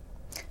miserable.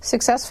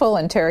 Successful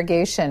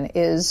interrogation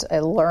is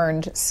a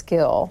learned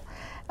skill.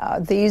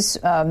 These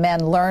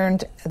men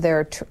learned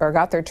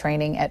got their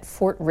training at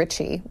Fort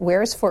Ritchie.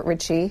 Where is Fort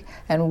Ritchie,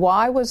 and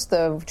why was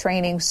the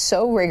training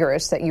so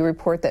rigorous that you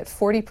report that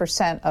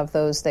 40% of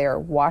those there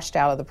washed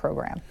out of the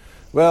program?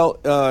 Well,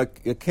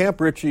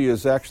 Camp Ritchie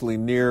is actually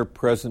near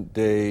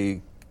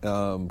present-day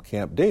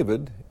Camp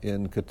David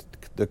in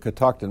the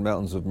Catoctin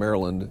Mountains of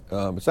Maryland.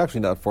 It's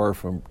actually not far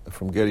from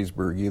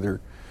Gettysburg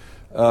either.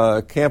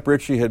 Camp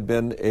Ritchie had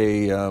been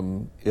a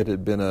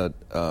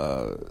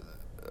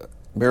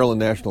Maryland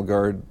National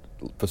Guard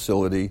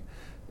facility.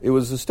 It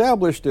was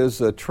established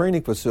as a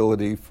training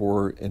facility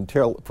for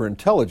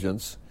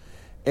intelligence,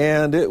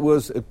 and it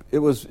was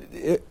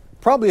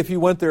probably, if you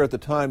went there at the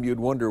time, you'd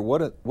wonder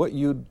what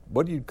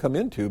you'd come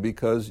into,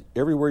 because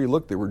everywhere you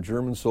looked there were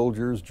German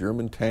soldiers,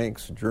 German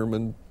tanks,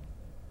 German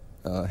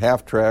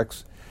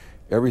half-tracks.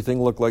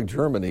 Everything looked like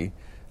Germany.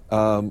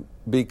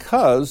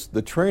 Because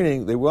the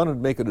training, they wanted to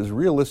make it as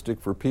realistic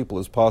for people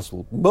as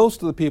possible.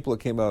 Most of the people that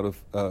came out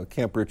of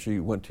Camp Ritchie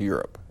went to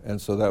Europe,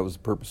 and so that was the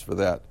purpose for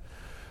that.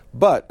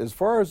 But as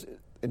far as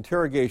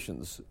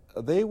interrogations,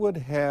 they would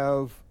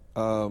have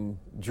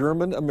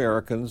German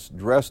Americans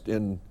dressed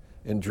in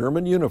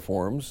German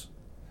uniforms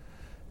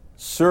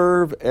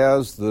serve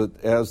as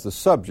the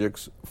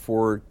subjects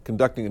for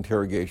conducting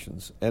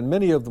interrogations, and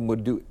many of them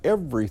would do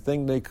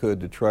everything they could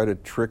to try to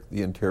trick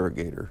the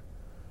interrogator.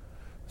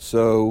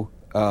 So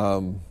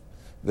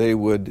they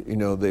would,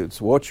 they'd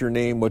say, what's your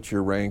name, what's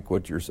your rank,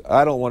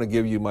 I don't want to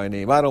give you my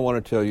name, I don't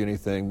want to tell you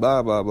anything,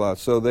 blah, blah, blah.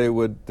 So they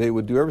would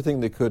do everything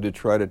they could to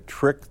try to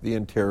trick the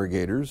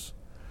interrogators.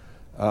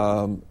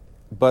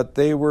 But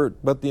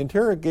the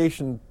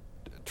interrogation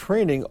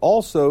training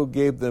also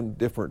gave them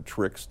different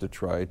tricks to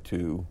try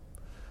to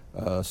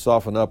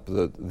soften up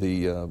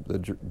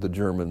the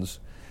Germans.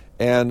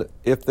 And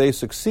if they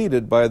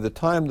succeeded, by the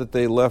time that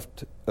they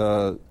left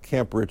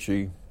Camp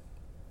Ritchie,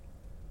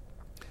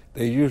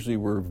 they usually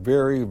were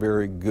very,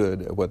 very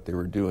good at what they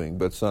were doing,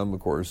 but some, of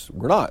course,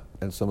 were not,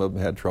 and some of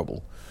them had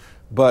trouble.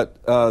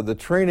 But the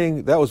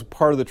training, that was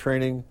part of the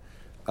training.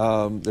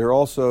 There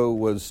also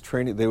was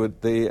training.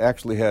 They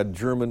actually had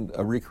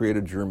a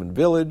recreated German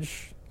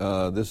village.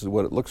 This is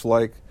what it looks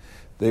like.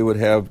 They would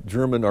have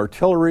German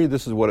artillery.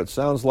 This is what it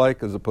sounds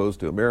like, as opposed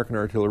to American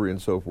artillery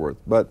and so forth.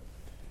 But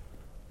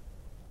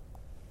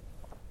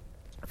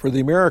for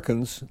the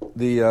Americans,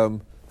 that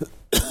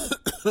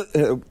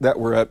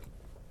were at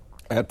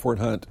Fort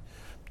Hunt,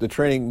 the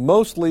training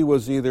mostly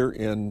was either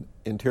in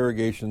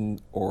interrogation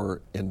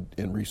or in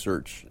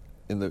research,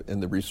 in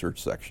the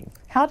research section.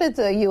 How did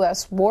the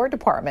U.S. War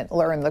Department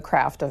learn the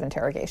craft of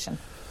interrogation?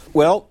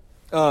 Well,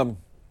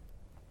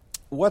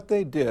 what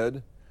they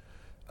did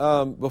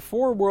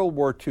before World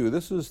War II,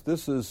 this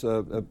is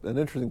an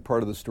interesting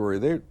part of the story.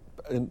 In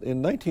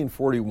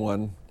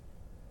 1941,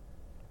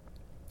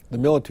 the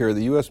military,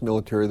 the U.S.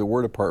 military, the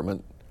War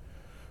Department,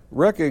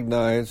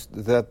 recognized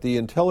that the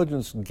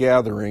intelligence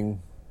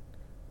gathering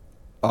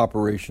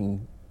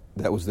operation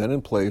that was then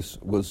in place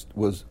was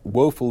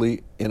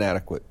woefully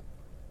inadequate.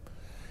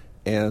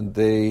 And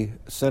they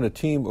sent a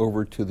team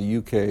over to the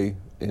UK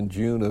in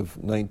June of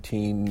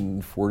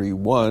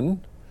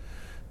 1941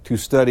 to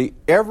study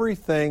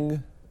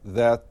everything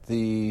that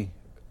the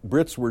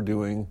Brits were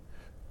doing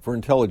for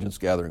intelligence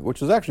gathering,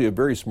 which was actually a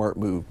very smart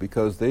move,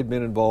 because they'd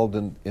been involved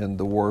in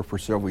the war for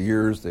several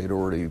years. They'd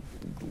already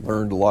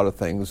learned a lot of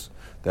things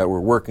that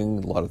were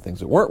working, a lot of things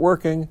that weren't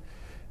working.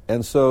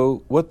 And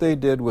so what they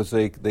did was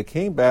they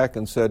came back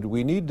and said,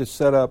 we need to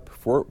set up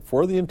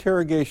for the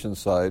interrogation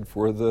side,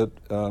 for the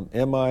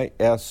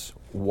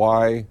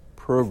MISY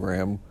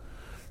program,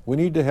 we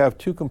need to have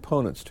two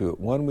components to it.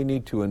 One, we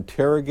need to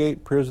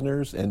interrogate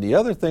prisoners, and the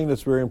other thing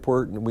that's very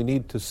important, we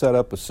need to set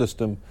up a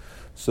system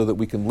so that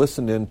we can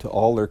listen in to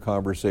all their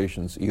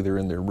conversations, either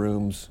in their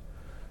rooms,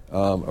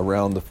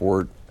 around the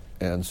fort,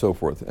 and so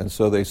forth. And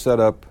so they set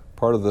up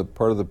part of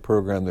the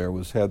program there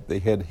was they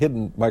had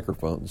hidden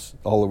microphones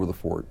all over the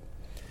fort,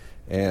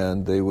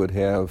 and they would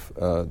have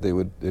they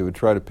would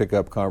try to pick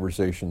up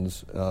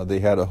conversations. They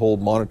had a whole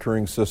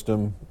monitoring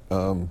system.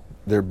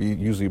 There'd be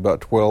usually about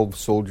 12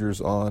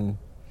 soldiers on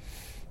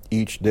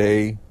each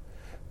day,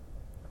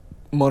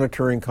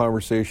 monitoring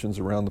conversations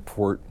around the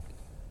fort.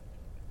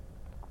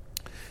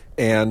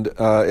 And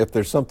if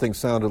there's something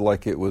sounded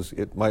like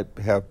it might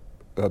have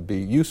be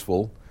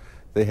useful,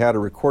 they had a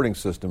recording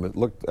system. It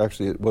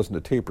wasn't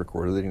a tape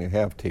recorder. They didn't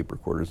have tape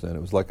recorders then.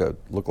 It was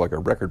looked like a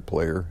record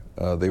player.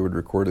 They would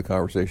record the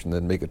conversation,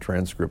 then make a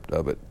transcript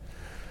of it.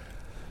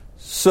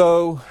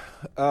 So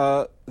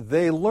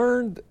they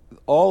learned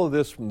all of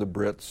this from the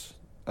Brits.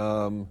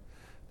 Now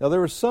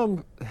there was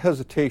some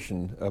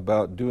hesitation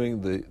about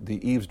doing the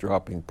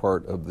eavesdropping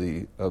part of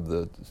the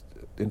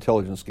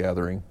intelligence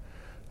gathering.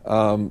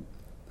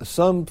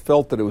 Some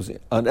felt that it was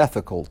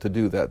unethical to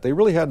do that. They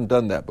really hadn't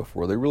done that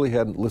before. They really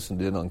hadn't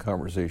listened in on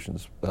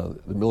conversations. The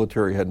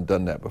military hadn't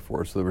done that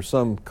before, so there was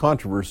some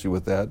controversy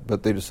with that,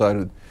 but they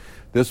decided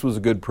this was a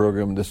good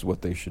program and this is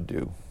what they should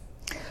do.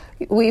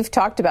 We've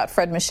talked about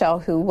Fred Michel,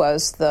 who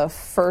was the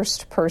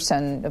first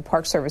person the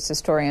Park Service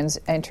historians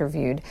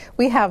interviewed.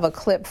 We have a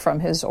clip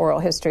from his oral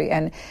history,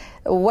 and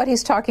what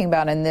he's talking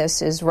about in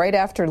this is right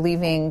after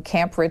leaving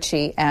Camp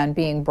Ritchie and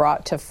being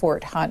brought to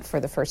Fort Hunt for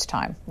the first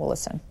time. We'll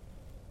listen.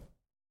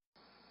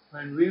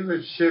 When we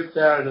were shipped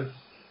out of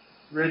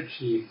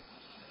Ritchie,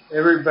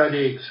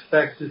 everybody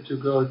expected to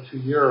go to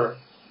Europe,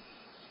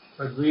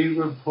 but we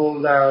were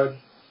pulled out,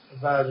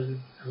 about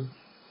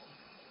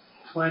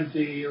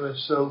 20 or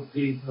so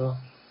people,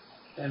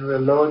 and were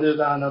loaded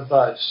on a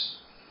bus,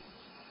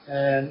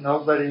 and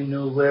nobody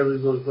knew where we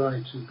were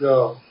going to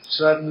go.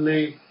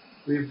 Suddenly,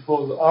 we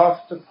pulled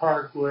off the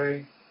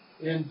parkway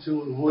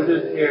into a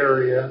wooded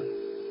area,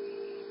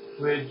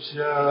 which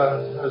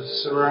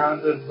was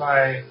surrounded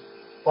by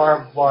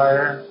barbed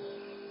wire,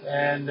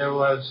 and there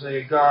was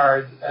a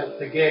guard at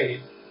the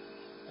gate,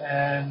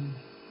 and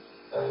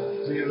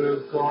we were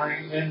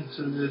going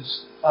into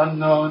this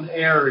unknown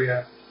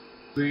area.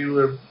 We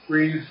were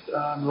briefed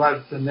on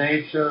what the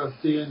nature of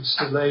the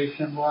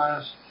installation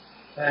was,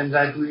 and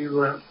that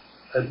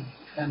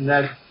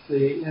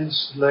the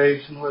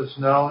installation was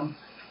known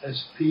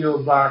as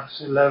P.O.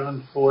 Box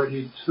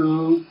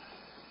 1142,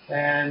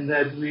 and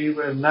that we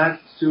were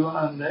not to,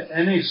 under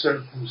any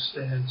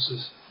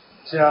circumstances,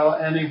 tell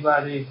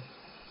anybody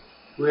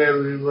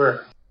where we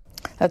were.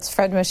 That's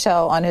Fred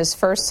Michel on his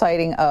first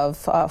sighting of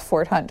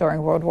Fort Hunt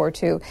during World War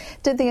II.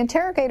 Did the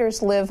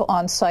interrogators live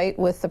on site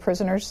with the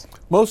prisoners?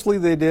 Mostly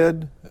they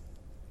did.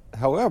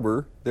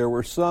 However, there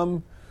were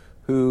some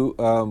who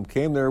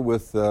came there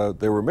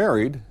they were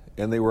married,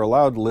 and they were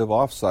allowed to live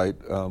off-site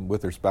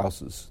with their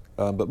spouses.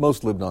 But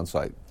most lived on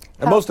site.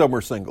 And most of them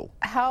were single.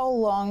 How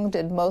long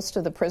did most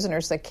of the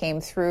prisoners that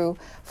came through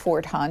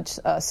Fort Hunt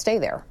stay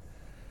there?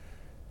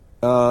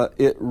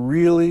 It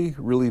really,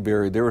 really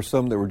varied. There were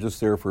some that were just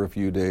there for a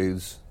few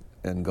days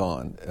and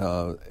gone.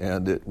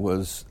 And it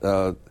was,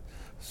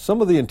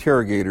 some of the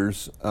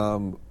interrogators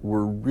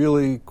were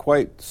really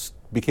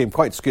became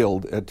quite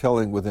skilled at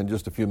telling within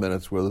just a few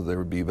minutes whether there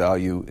would be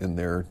value in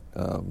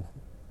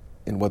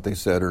in what they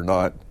said or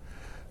not.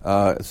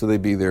 So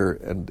they'd be there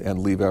and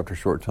leave after a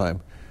short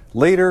time.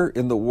 Later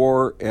in the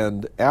war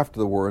and after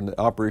the war, in the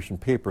Operation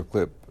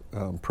Paperclip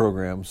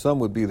program, some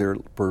would be there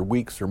for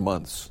weeks or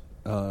months.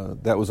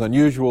 That was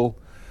unusual,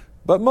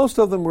 but most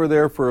of them were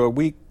there for a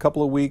week,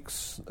 couple of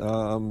weeks,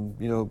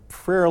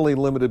 fairly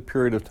limited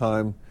period of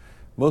time.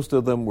 Most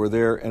of them were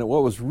there, and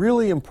what was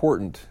really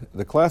important,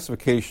 the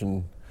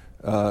classification,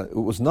 it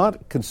was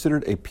not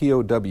considered a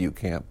POW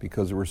camp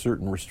because there were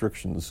certain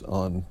restrictions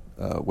on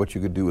what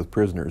you could do with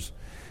prisoners.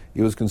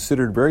 It was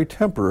considered very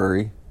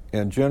temporary,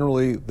 and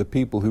generally the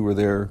people who were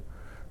there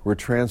were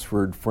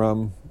transferred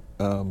from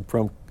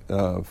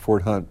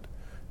Fort Hunt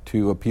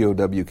to a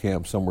POW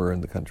camp somewhere in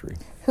the country.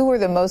 Who were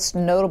the most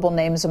notable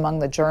names among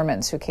the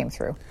Germans who came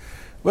through?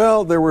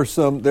 Well, there were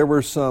some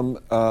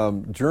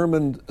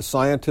German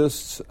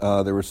scientists.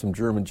 There were some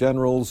German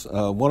generals.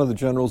 One of the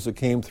generals that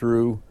came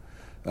through,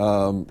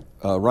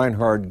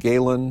 Reinhard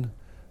Gehlen,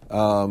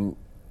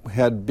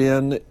 had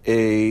been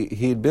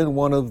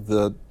one of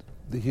the.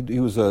 He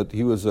was a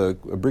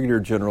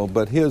brigadier general,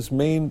 but his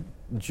main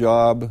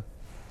job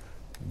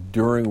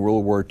during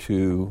World War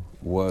II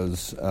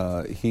was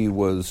he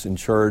was in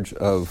charge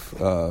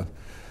of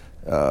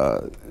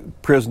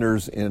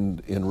prisoners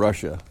in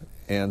Russia,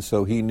 and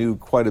so he knew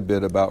quite a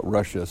bit about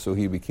Russia. So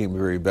he became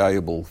very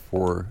valuable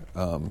for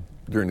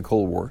during the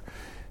Cold War.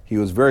 He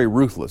was very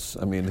ruthless.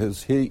 I mean,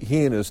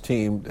 he and his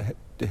team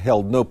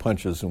held no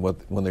punches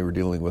when they were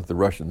dealing with the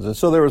Russians, and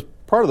so there was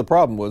part of the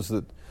problem was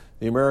that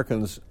the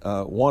Americans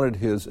wanted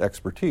his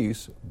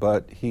expertise,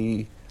 but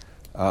he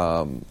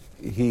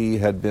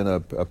had been a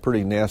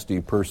pretty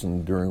nasty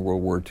person during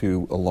World War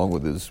II, along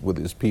with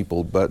his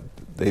people. But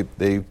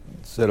they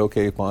said,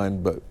 okay,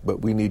 fine, but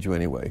we need you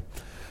anyway.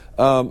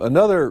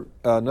 Another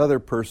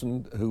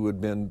person who had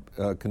been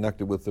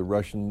connected with the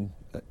Russian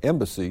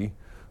embassy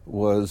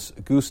was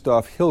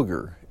Gustav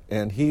Hilger,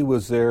 and he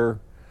was there.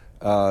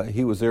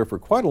 He was there for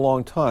quite a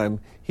long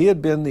time. He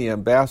had been the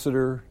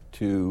ambassador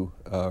to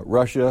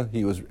Russia.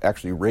 He was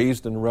actually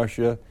raised in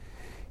Russia.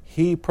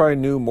 He probably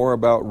knew more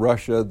about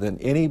Russia than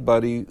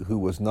anybody who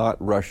was not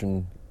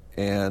Russian,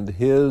 and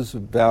his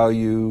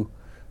value,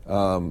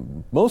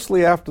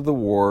 mostly after the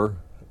war,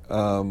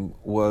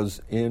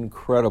 was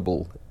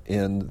incredible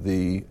in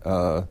the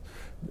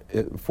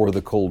for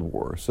the Cold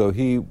War. So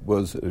he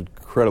was an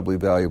incredibly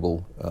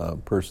valuable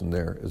person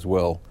there as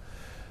well.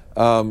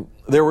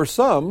 There were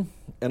some,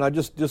 and I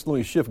just let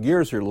me shift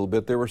gears here a little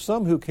bit. There were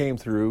some who came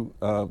through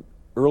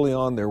early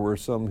on. There were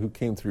some who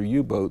came through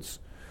U-boats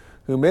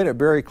who made it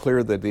very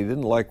clear that they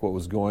didn't like what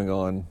was going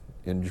on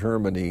in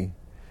Germany,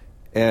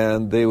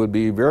 and they would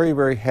be very,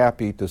 very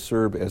happy to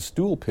serve as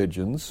stool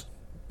pigeons.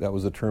 That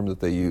was the term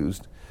that they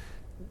used,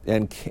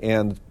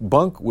 and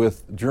bunk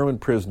with German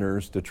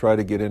prisoners to try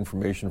to get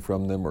information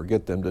from them or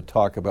get them to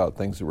talk about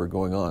things that were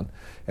going on.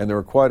 And there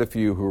were quite a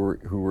few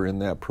who were in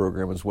that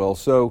program as well.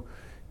 So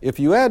if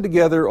you add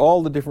together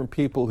all the different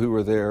people who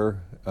were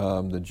there,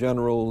 the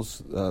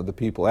generals, the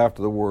people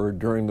after the war,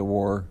 during the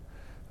war,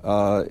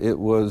 it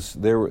was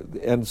there,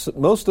 and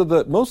most of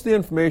the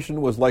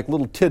information was like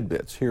little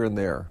tidbits here and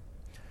there.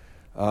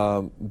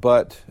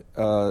 But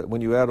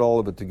when you add all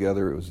of it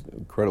together, it was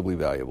incredibly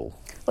valuable.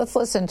 Let's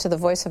listen to the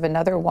voice of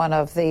another one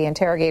of the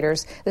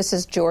interrogators. This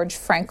is George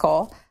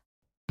Frankel.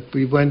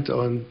 We went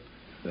on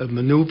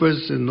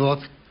maneuvers in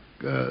North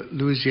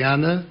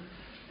Louisiana,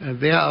 and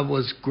there I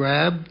was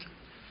grabbed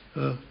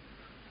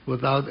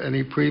without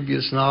any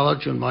previous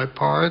knowledge on my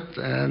part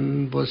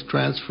and was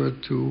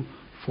transferred to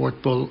to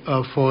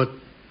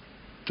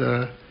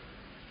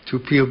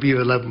POB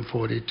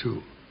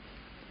 1142.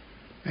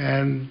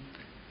 And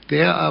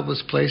there I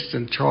was placed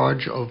in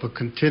charge of a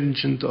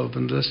contingent of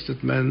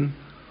enlisted men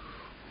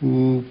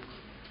who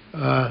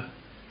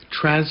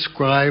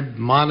transcribed,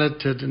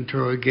 monitored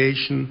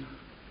interrogations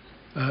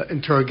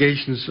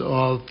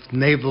of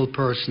naval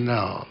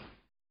personnel.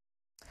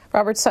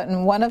 Robert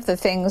Sutton, one of the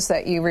things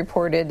that you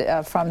reported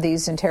from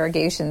these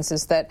interrogations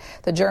is that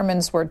the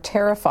Germans were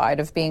terrified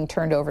of being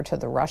turned over to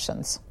the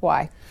Russians.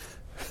 Why?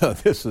 I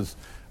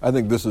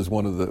think this is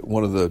one of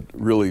the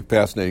really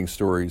fascinating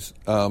stories.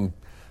 I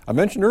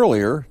mentioned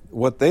earlier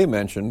what they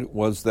mentioned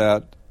was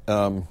that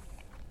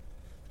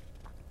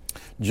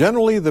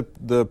generally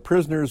the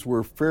prisoners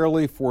were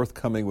fairly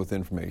forthcoming with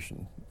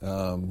information.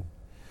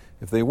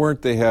 If they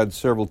weren't, they had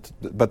several,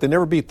 but they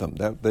never beat them.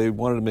 They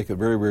wanted to make it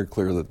very, very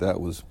clear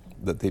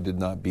that they did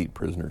not beat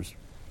prisoners.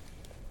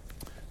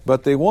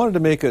 But they wanted to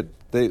make it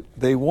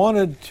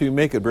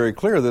very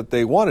clear that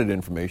they wanted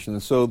information.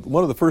 And so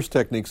one of the first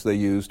techniques they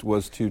used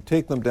was to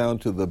take them down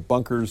to the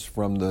bunkers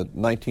from the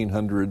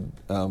 1900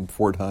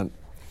 Fort Hunt.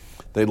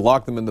 They'd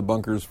lock them in the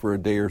bunkers for a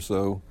day or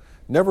so.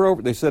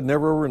 They said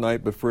never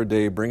overnight, but for a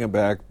day, bring them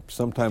back.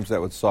 Sometimes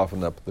that would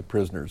soften up the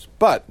prisoners.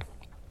 But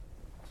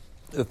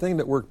the thing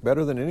that worked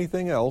better than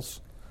anything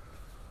else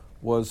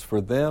was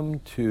for them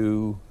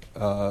to,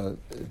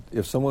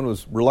 if someone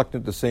was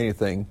reluctant to say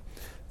anything,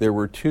 there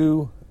were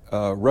two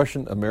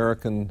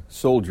Russian-American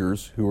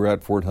soldiers who were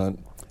at Fort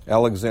Hunt,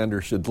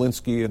 Alexander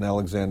Shedlinsky and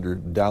Alexander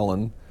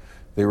Dallin.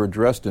 They were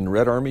dressed in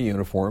Red Army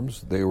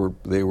uniforms. They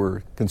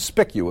were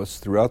conspicuous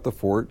throughout the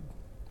fort.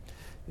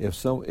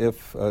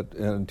 If an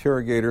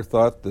interrogator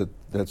thought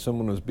that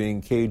someone was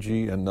being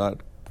cagey and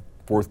not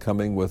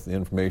forthcoming with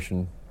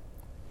information,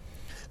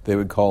 they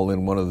would call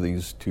in one of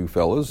these two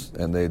fellows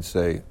and they'd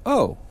say,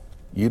 "Oh,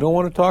 you don't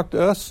want to talk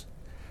to us?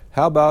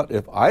 How about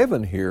if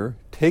Ivan here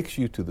takes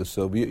you to the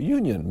Soviet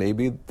Union?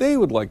 Maybe they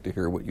would like to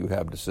hear what you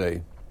have to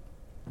say."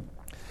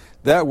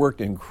 That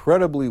worked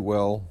incredibly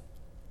well,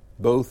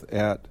 both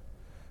at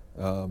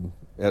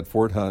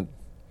Fort Hunt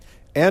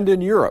and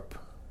in Europe.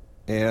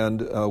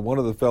 And one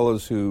of the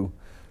fellows who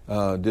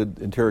did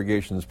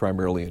interrogations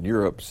primarily in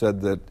Europe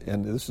said that,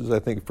 and this is, I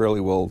think,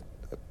 fairly well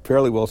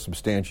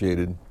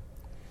substantiated,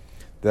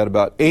 that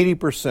about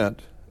 80%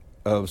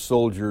 of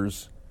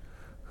soldiers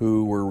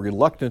who were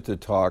reluctant to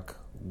talk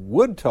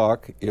would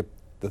talk if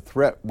the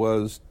threat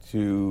was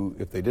to,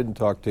 if they didn't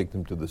talk, take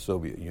them to the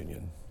Soviet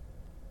Union.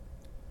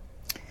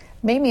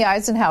 Mamie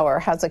Eisenhower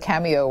has a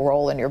cameo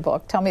role in your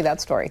book. Tell me that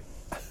story.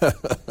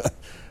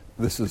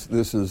 This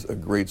is a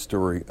great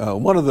story.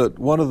 One of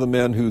the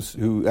men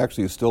who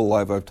actually is still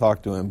alive, I've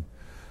talked to him.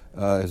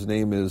 His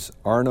name is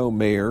Arno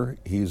Mayer.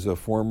 He's a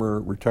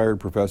former retired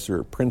professor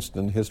at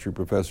Princeton, history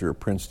professor at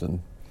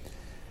Princeton.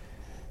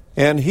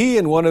 And he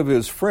and one of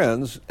his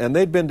friends, and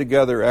they'd been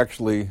together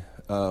actually,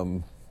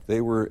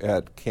 they were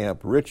at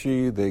Camp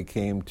Ritchie, they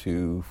came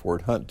to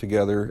Fort Hunt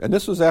together, and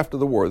this was after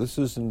the war. This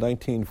is in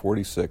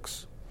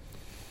 1946.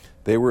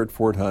 They were at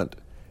Fort Hunt,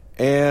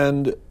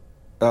 and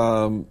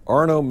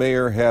Arno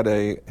Mayer had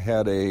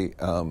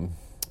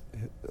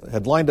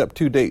lined up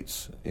two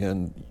dates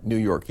in New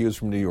York. He was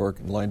from New York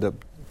and lined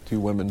up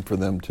two women for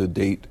them to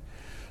date.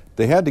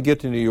 They had to get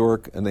to New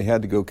York and they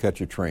had to go catch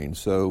a train.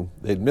 So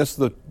they'd missed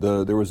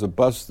there was a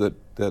bus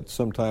that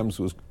sometimes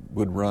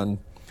would run.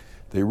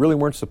 They really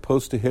weren't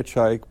supposed to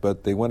hitchhike,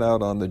 but they went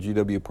out on the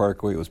GW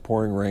Parkway. It was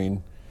pouring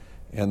rain,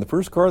 And the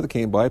first car that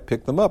came by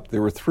picked them up.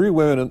 There were 3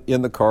 women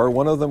in the car.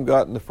 One of them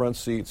got in the front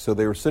seat, so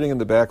they were sitting in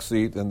the back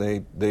seat, and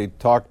they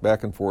talked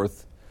back and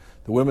forth.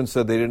 The women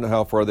said they didn't know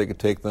how far they could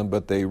take them,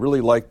 but they really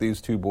liked these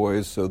 2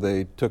 boys, so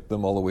they took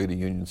them all the way to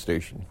Union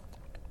Station.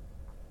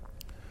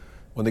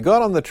 When they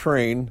got on the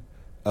train,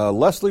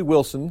 Leslie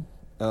Wilson,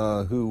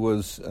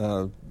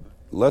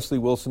 Leslie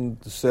Wilson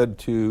said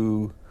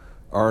to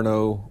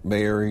Arno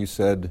Mayer, he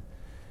said,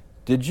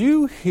 "Did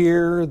you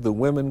hear the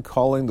women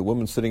calling the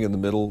woman sitting in the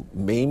middle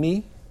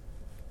Mamie?"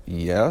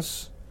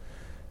 "Yes."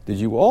 "Did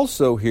you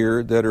also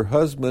hear that her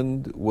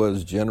husband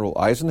was General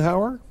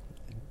Eisenhower?"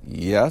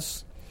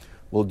 "Yes."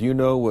 "Well, do you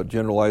know what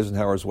General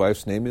Eisenhower's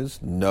wife's name is?"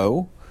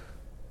 "No."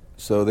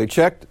 So they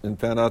checked and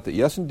found out that,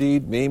 yes,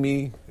 indeed,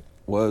 Mamie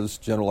was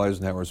General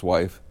Eisenhower's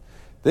wife.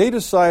 They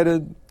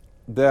decided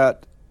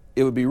that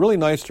it would be really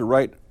nice to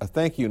write a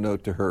thank you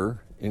note to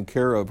her in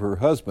care of her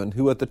husband,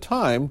 who at the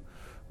time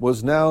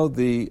was now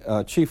the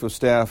chief of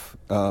staff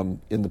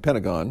in the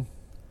Pentagon.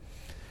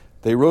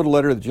 They wrote a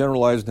letter to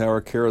General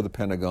Eisenhower, care of the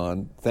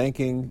Pentagon,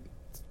 thanking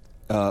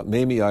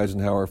Mamie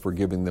Eisenhower for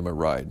giving them a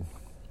ride.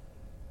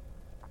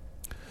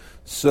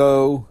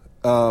 So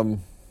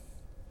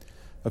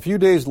a few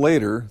days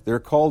later, they're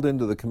called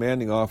into the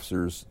commanding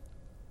officer's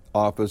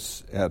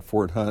office at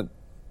Fort Hunt,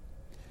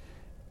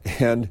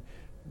 and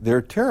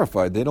they're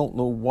terrified. They don't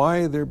know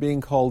why they're being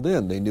called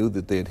in. They knew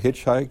that they had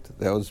hitchhiked.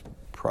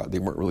 They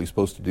weren't really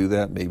supposed to do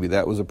that. Maybe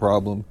that was a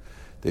problem.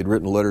 They'd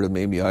written a letter to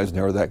Mamie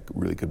Eisenhower. That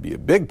really could be a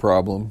big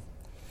problem.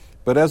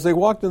 But as they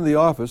walked into the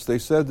office, they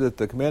said that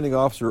the commanding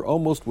officer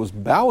almost was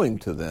bowing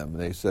to them.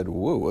 They said,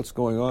 "Whoa, what's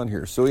going on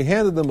here?" So he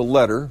handed them a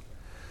letter.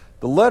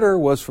 The letter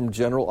was from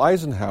General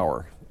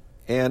Eisenhower.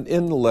 And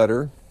in the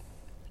letter,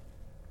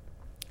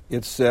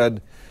 it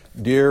said,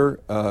 "Dear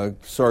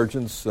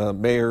Sergeants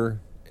Mayer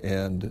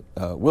and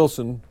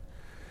Wilson,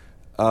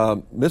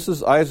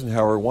 Mrs.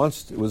 Eisenhower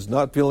was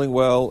not feeling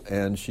well,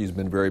 and she's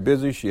been very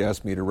busy. She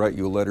asked me to write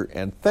you a letter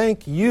and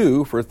thank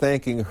you for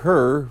thanking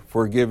her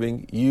for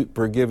giving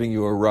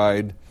you a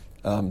ride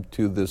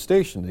to the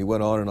station." He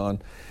went on and on.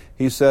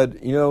 He said,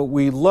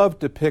 "We love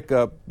to pick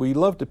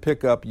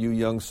up you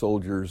young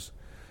soldiers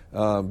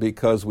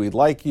because we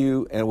like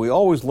you, and we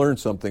always learn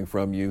something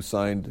from you."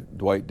 Signed,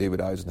 Dwight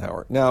David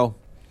Eisenhower. Now,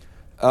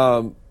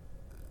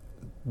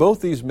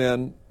 both these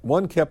men,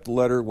 one kept the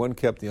letter, one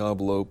kept the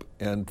envelope,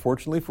 and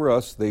fortunately for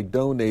us, they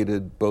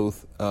donated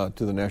both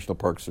to the National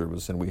Park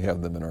Service, and we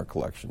have them in our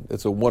collection.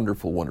 It's a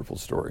wonderful, wonderful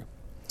story.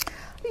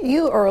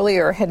 You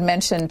earlier had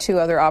mentioned 2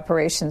 other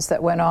operations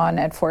that went on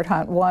at Fort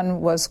Hunt.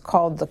 One was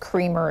called the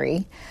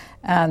Creamery,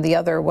 and the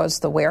other was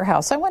the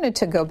warehouse. I wanted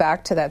to go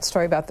back to that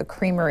story about the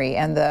Creamery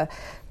and the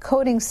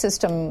coding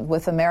system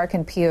with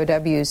American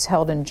POWs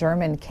held in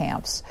German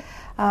camps.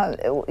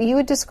 You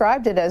had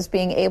described it as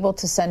being able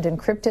to send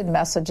encrypted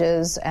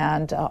messages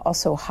and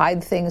also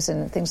hide things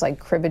in things like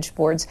cribbage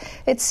boards.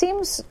 It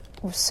seems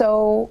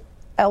so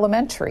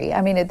elementary.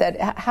 I mean,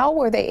 how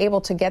were they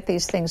able to get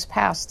these things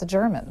past the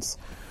Germans?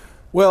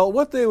 Well,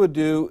 what they would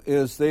do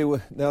is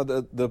the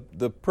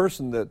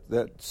person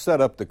that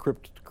set up the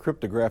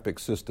cryptographic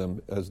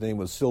system, his name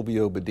was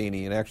Silvio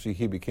Bedini, and actually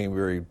he became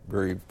very,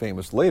 very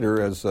famous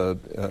later as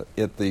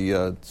at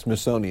the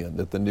Smithsonian,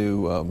 at the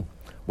new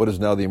what is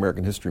now the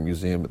American History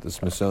Museum at the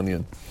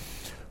Smithsonian.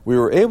 We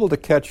were able to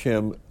catch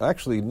him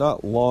actually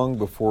not long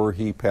before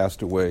he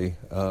passed away.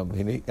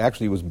 He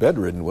actually was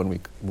bedridden when we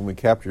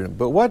captured him.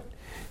 But what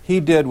he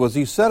did was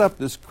he set up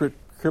this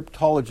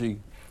cryptology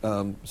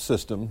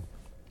system,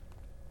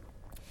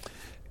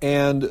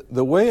 and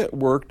the way it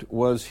worked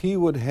was he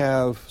would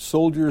have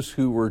soldiers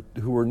who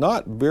were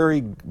not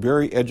very,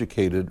 very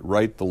educated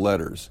write the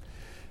letters.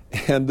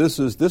 And this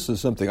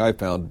is something I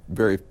found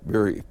very,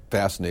 very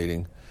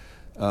fascinating.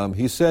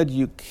 He said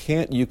you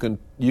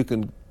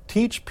can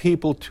teach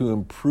people to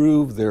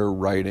improve their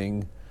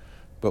writing,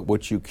 but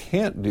what you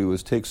can't do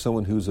is take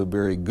someone who's a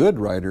very good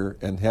writer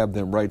and have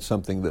them write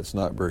something that's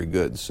not very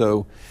good.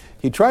 So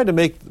he tried to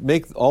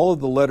make all of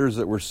the letters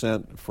that were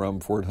sent from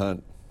Fort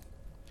Hunt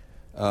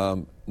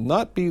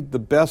not be the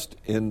best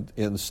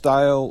in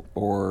style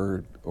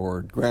or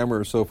grammar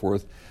or so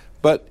forth,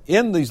 but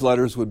in these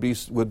letters would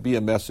be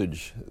a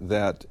message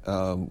that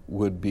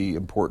would be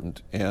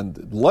important.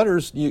 And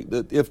letters,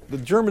 if the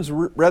Germans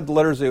read the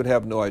letters, they would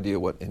have no idea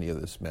what any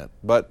of this meant.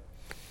 But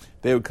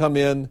they would come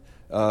in.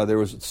 There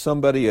was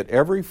somebody at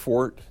every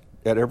fort,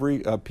 at every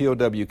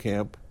POW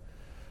camp,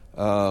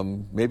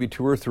 maybe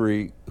 2 or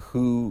 3,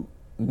 who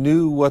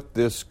knew what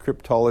this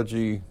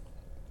cryptographic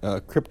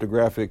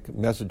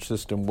message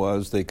system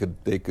was. They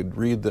could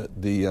read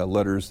the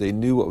letters. They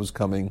knew what was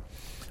coming.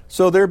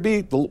 So a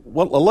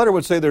letter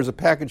would say there's a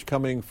package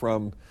coming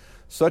from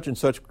such and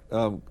such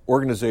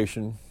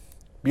organization.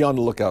 Be on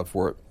the lookout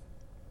for it.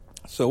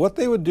 So what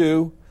they would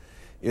do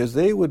is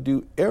they would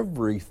do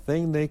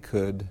everything they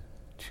could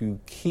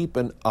to keep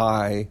an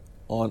eye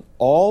on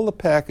all the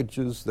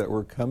packages that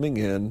were coming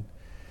in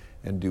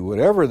and do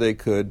whatever they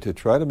could to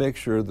try to make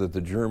sure that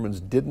the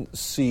Germans didn't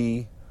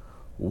see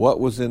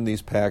what was in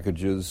these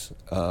packages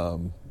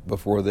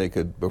before they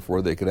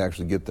could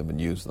actually get them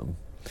and use them.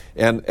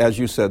 And as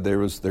you said, there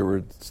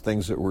were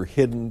things that were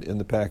hidden in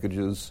the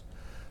packages.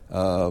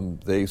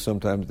 They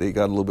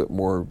got a little bit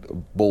more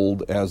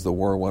bold as the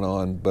war went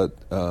on, but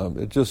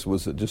it just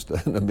was just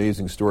an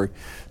amazing story.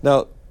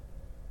 Now,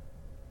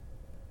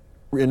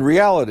 in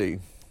reality,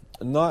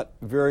 not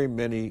very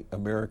many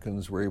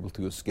Americans were able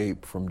to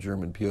escape from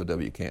German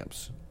POW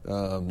camps.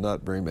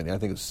 Not very many. I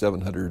think it's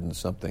 700 and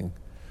something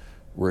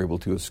were able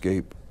to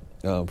escape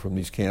from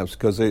these camps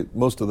because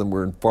most of them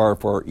were in far,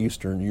 far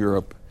Eastern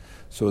Europe,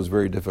 so it was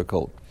very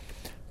difficult.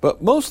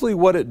 But mostly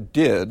what it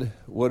did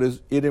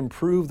it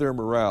improved their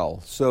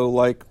morale. So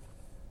like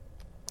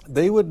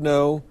they would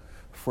know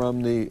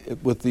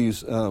with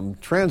these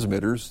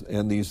transmitters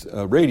and these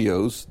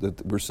radios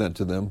that were sent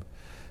to them,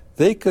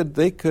 they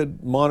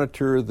could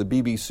monitor the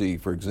BBC,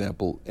 for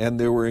example, and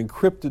there were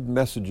encrypted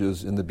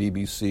messages in the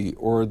BBC,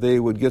 or they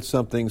would get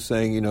something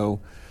saying,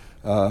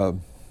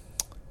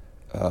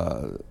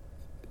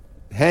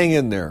 hang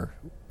in there,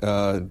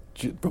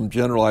 from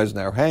General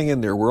Eisenhower, hang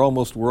in there, we're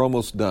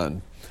almost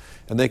done.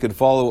 And they could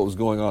follow what was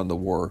going on in the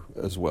war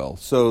as well.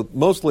 So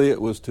mostly it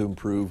was to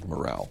improve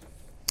morale.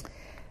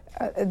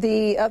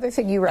 The other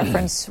thing you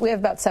referenced, we have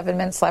about 7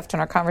 minutes left in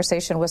our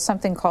conversation, was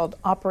something called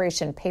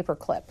Operation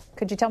Paperclip.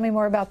 Could you tell me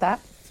more about that?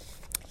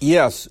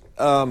 Yes.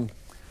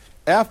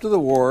 After the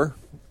war,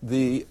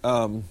 the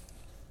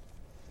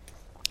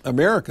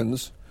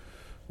Americans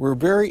were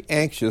very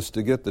anxious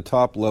to get the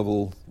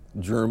top-level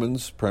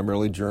Germans,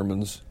 primarily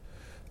Germans,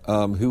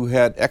 who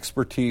had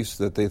expertise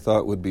that they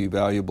thought would be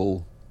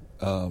valuable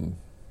to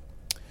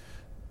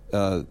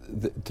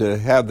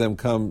have them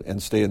come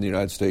and stay in the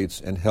United States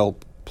and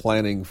help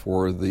planning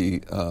for the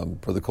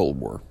Cold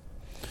War.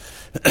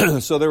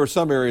 So there were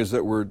some areas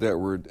that were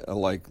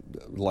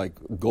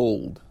like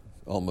gold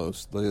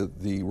almost.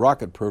 The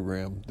rocket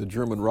program, the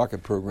German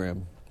rocket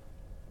program,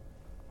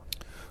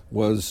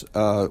 was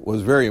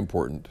very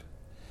important,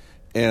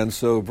 and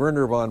so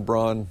Wernher von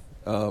Braun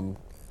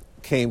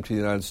came to the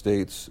United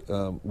States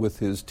with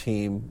his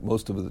team.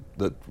 Most of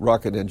the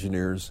rocket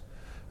engineers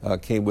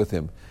came with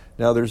him.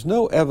 Now, there's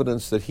no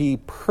evidence that he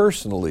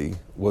personally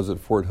was at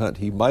Fort Hunt.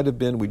 He might have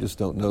been. We just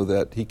don't know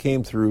that. He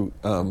came through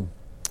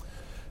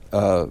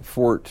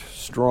Fort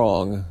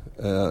Strong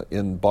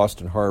in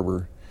Boston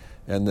Harbor,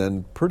 and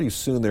then pretty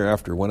soon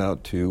thereafter went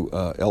out to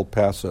El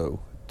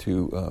Paso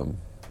to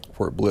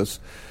Fort Bliss.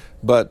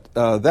 But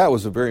that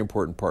was a very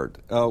important part.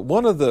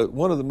 One of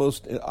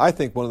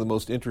the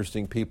most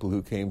interesting people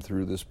who came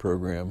through this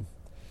program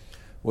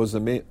was a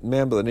man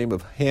by the name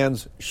of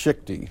Hans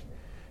Schichte.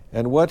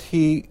 And what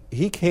he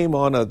came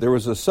on, there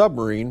was a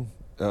submarine,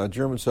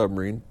 German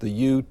submarine, the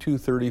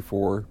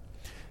U-234.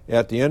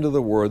 At the end of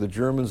the war, the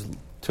Germans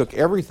took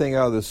everything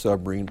out of this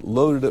submarine,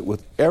 loaded it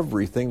with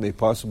everything they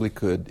possibly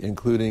could,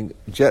 including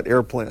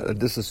a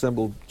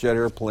disassembled jet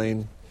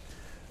airplane,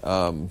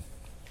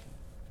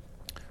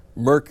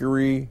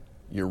 mercury,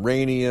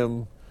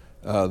 uranium,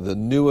 the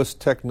newest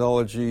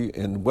technology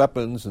in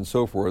weapons and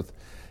so forth.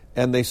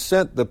 And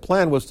the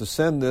plan was to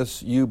send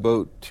this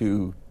U-boat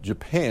to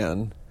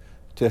Japan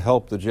to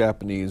help the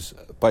Japanese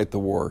fight the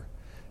war.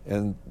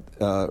 And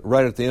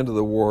right at the end of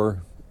the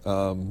war,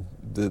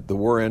 the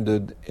war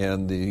ended,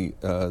 and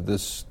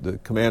the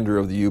commander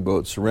of the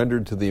U-boat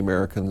surrendered to the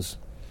Americans.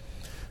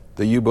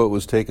 The U-boat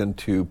was taken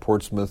to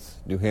Portsmouth,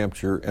 New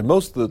Hampshire, and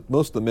most of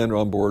the men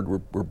on board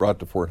were brought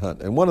to Fort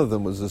Hunt. And one of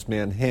them was this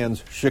man,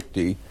 Hans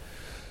Schichte,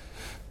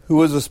 who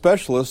was a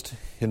specialist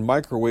in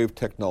microwave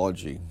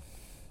technology,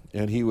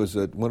 and he was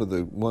one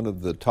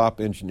of the top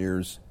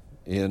engineers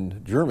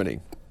in Germany.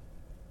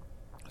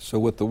 So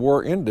with the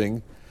war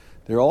ending,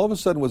 there all of a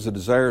sudden was a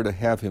desire to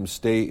have him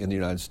stay in the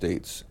United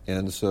States.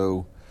 And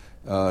so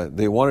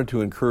they wanted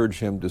to encourage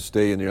him to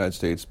stay in the United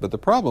States. But the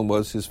problem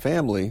was his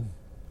family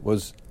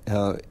was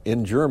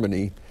in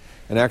Germany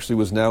and actually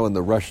was now in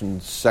the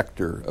Russian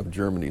sector of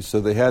Germany. So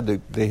they had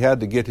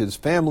to get his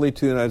family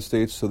to the United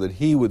States so that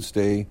he would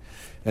stay.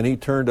 And he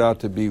turned out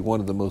to be one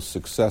of the most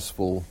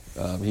successful.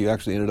 He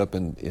actually ended up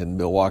in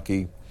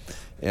Milwaukee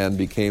and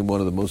became one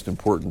of the most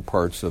important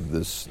parts of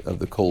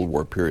the Cold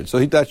War period.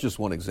 So that's just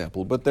one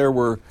example. But there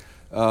were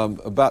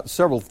about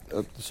several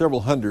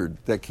hundred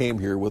that came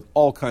here with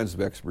all kinds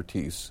of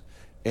expertise.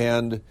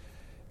 And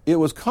it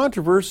was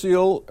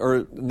controversial,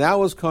 or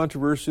now is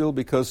controversial,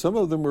 because some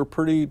of them were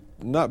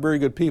not very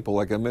good people.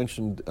 Like I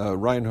mentioned,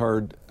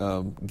 Reinhard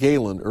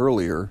Gehlen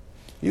earlier.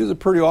 He was a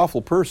pretty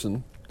awful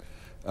person,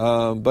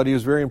 but he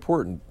was very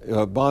important.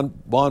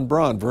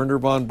 Wernher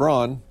von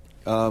Braun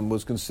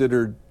was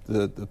considered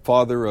the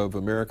father of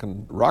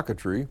American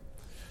rocketry,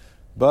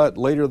 but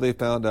later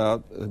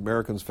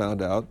Americans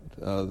found out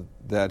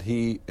that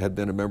he had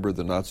been a member of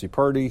the Nazi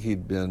Party.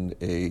 He'd been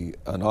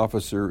an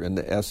officer in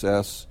the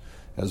SS,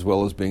 as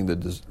well as being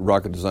the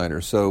rocket designer.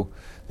 So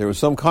there was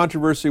some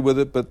controversy with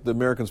it, but the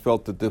Americans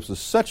felt that this was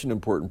such an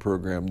important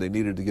program, they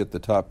needed to get the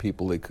top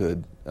people they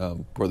could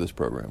for this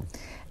program.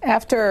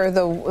 After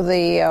the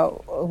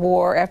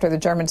war, after the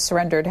Germans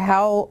surrendered,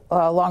 how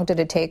long did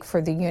it take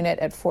for the unit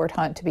at Fort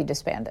Hunt to be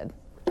disbanded?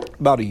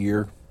 About a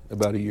year.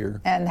 About a year.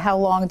 And how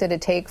long did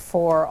it take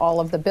for all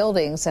of the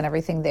buildings and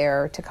everything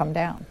there to come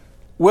down?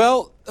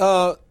 Well,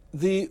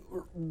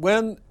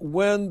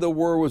 when the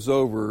war was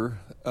over,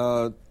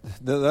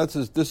 this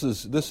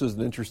is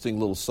an interesting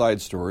little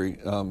side story.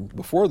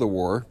 Before the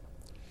war,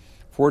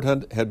 Fort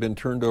Hunt had been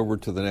turned over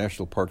to the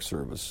National Park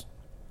Service,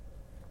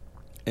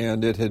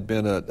 and it had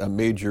been a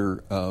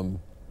major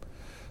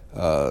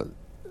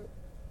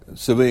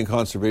civilian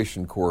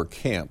conservation corps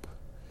camp.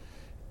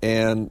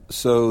 And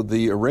so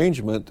the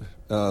arrangement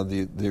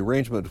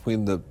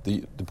between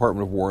the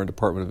Department of War and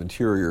Department of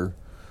Interior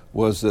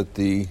was that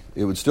it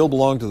would still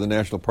belong to the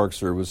National Park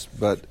Service,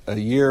 but a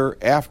year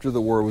after the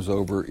war was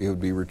over, it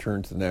would be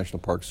returned to the National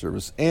Park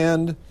Service,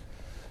 and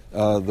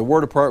the War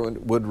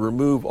Department would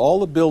remove all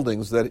the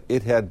buildings that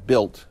it had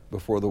built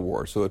before the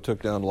war. So it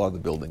took down a lot of the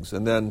buildings,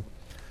 and then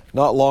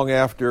not long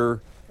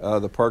after,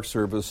 the Park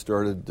Service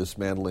started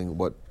dismantling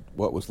what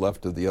was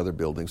left of the other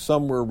buildings.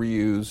 Some were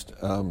reused.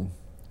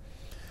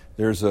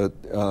 There's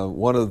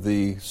one of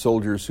the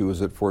soldiers who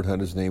was at Fort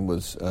Hunt. His name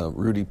was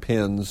Rudy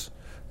Pins.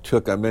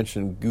 I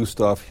mentioned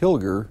Gustav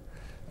Hilger.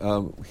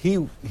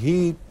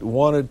 He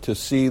wanted to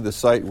see the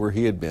site where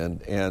he had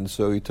been, and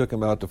so he took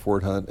him out to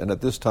Fort Hunt. And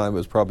at this time, it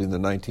was probably in the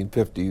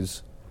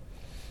 1950s.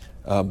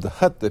 The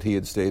hut that he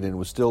had stayed in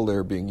was still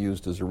there, being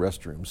used as a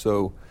restroom.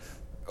 So,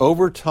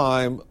 over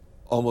time,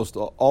 almost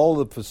all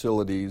the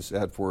facilities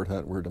at Fort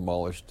Hunt were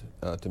demolished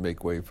to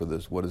make way for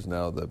this, what is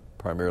now the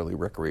primarily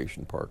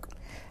recreation park.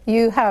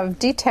 You have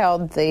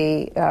detailed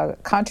the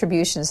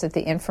contributions that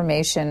the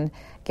information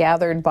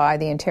gathered by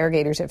the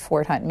interrogators at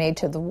Fort Hunt made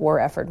to the war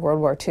effort, World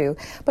War II.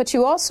 But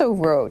you also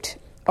wrote,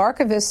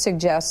 archivists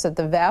suggest that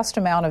the vast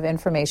amount of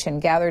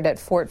information gathered at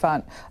Fort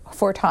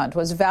Hunt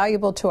was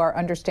valuable to our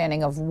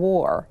understanding of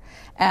war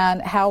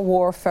and how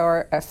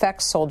warfare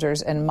affects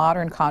soldiers in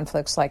modern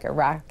conflicts like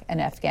Iraq and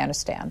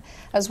Afghanistan.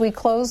 As we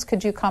close,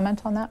 could you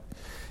comment on that?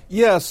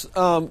 Yes,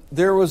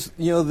 there was,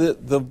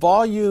 the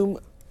volume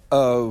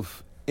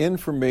of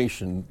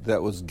information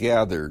that was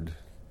gathered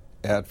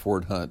at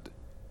Fort Hunt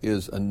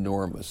is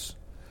enormous.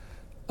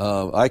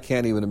 I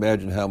can't even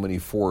imagine how many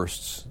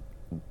forests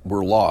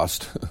were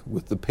lost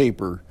with the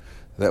paper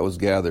that was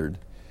gathered.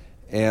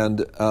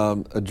 And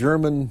a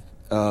German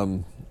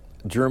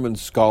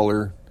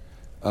scholar,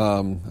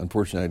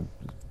 unfortunately I'm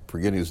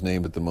forgetting his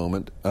name at the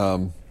moment,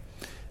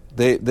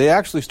 they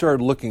actually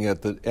started looking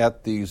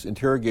at these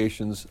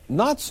interrogations,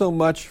 not so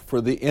much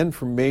for the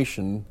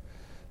information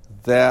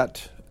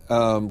that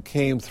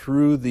came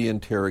through the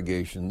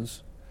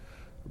interrogations,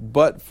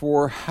 but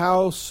for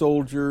how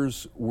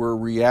soldiers were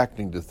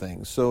reacting to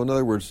things. So in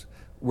other words,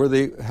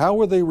 how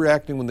were they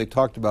reacting when they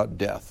talked about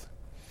death?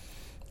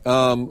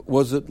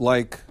 Was it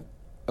like,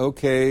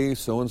 okay,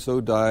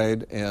 so-and-so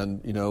died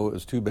and, it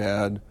was too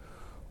bad?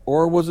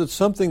 Or was it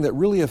something that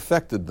really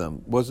affected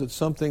them? Was it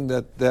something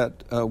that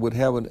would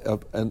have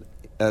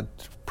a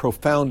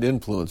profound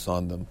influence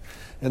on them?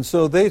 And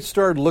so they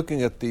started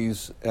looking at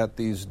these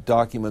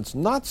documents,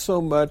 not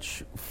so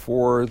much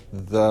for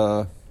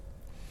the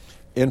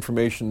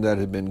information that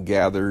had been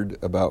gathered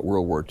about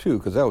World War II,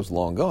 because that was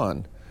long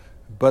gone,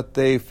 but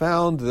they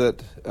found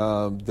that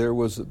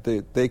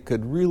they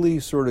could really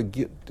sort of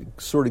get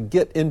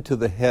into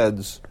the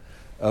heads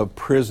of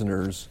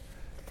prisoners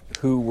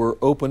who were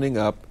opening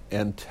up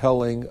and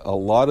telling a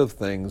lot of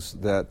things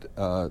that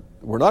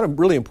were not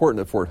really important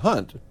at Fort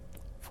Hunt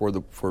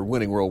for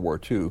winning World War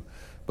II,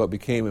 but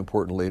became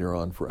important later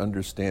on for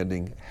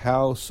understanding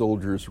how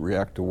soldiers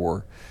react to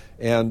war.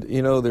 And,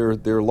 there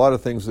are a lot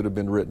of things that have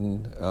been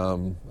written.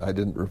 I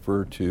didn't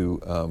refer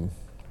to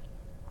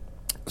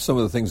some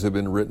of the things that have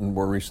been written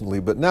more recently,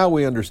 but now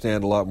we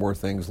understand a lot more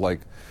things like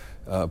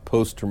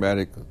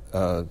post-traumatic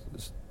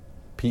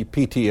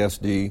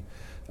PTSD.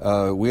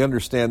 We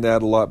understand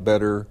that a lot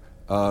better.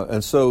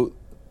 And so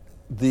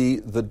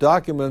the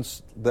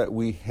documents that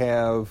we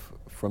have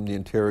from the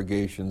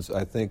interrogations,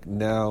 I think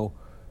now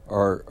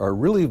are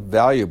really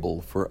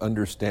valuable for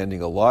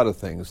understanding a lot of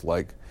things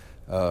like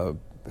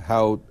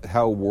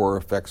how war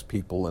affects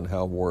people and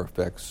how war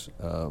affects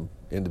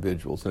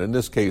individuals. And in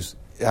this case,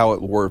 how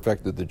war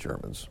affected the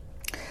Germans.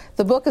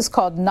 The book is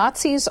called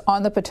Nazis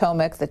on the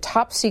Potomac, the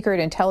top secret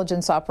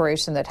intelligence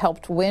operation that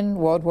helped win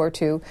World War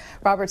II.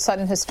 Robert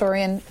Sutton,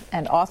 historian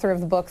and author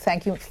of the book,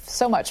 thank you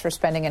so much for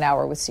spending an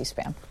hour with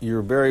C-SPAN.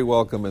 You're very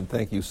welcome, and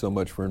thank you so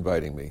much for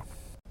inviting me.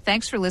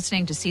 Thanks for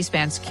listening to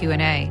C-SPAN's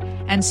Q&A,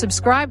 and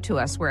subscribe to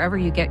us wherever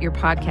you get your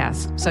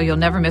podcasts so you'll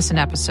never miss an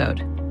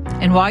episode.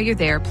 And while you're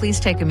there, please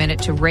take a minute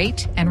to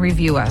rate and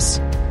review us.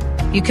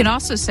 You can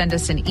also send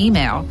us an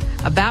email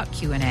about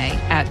Q&A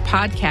at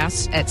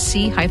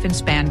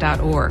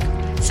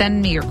podcasts@c-span.org.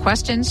 Send me your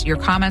questions, your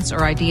comments,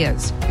 or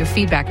ideas. Your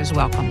feedback is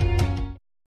welcome.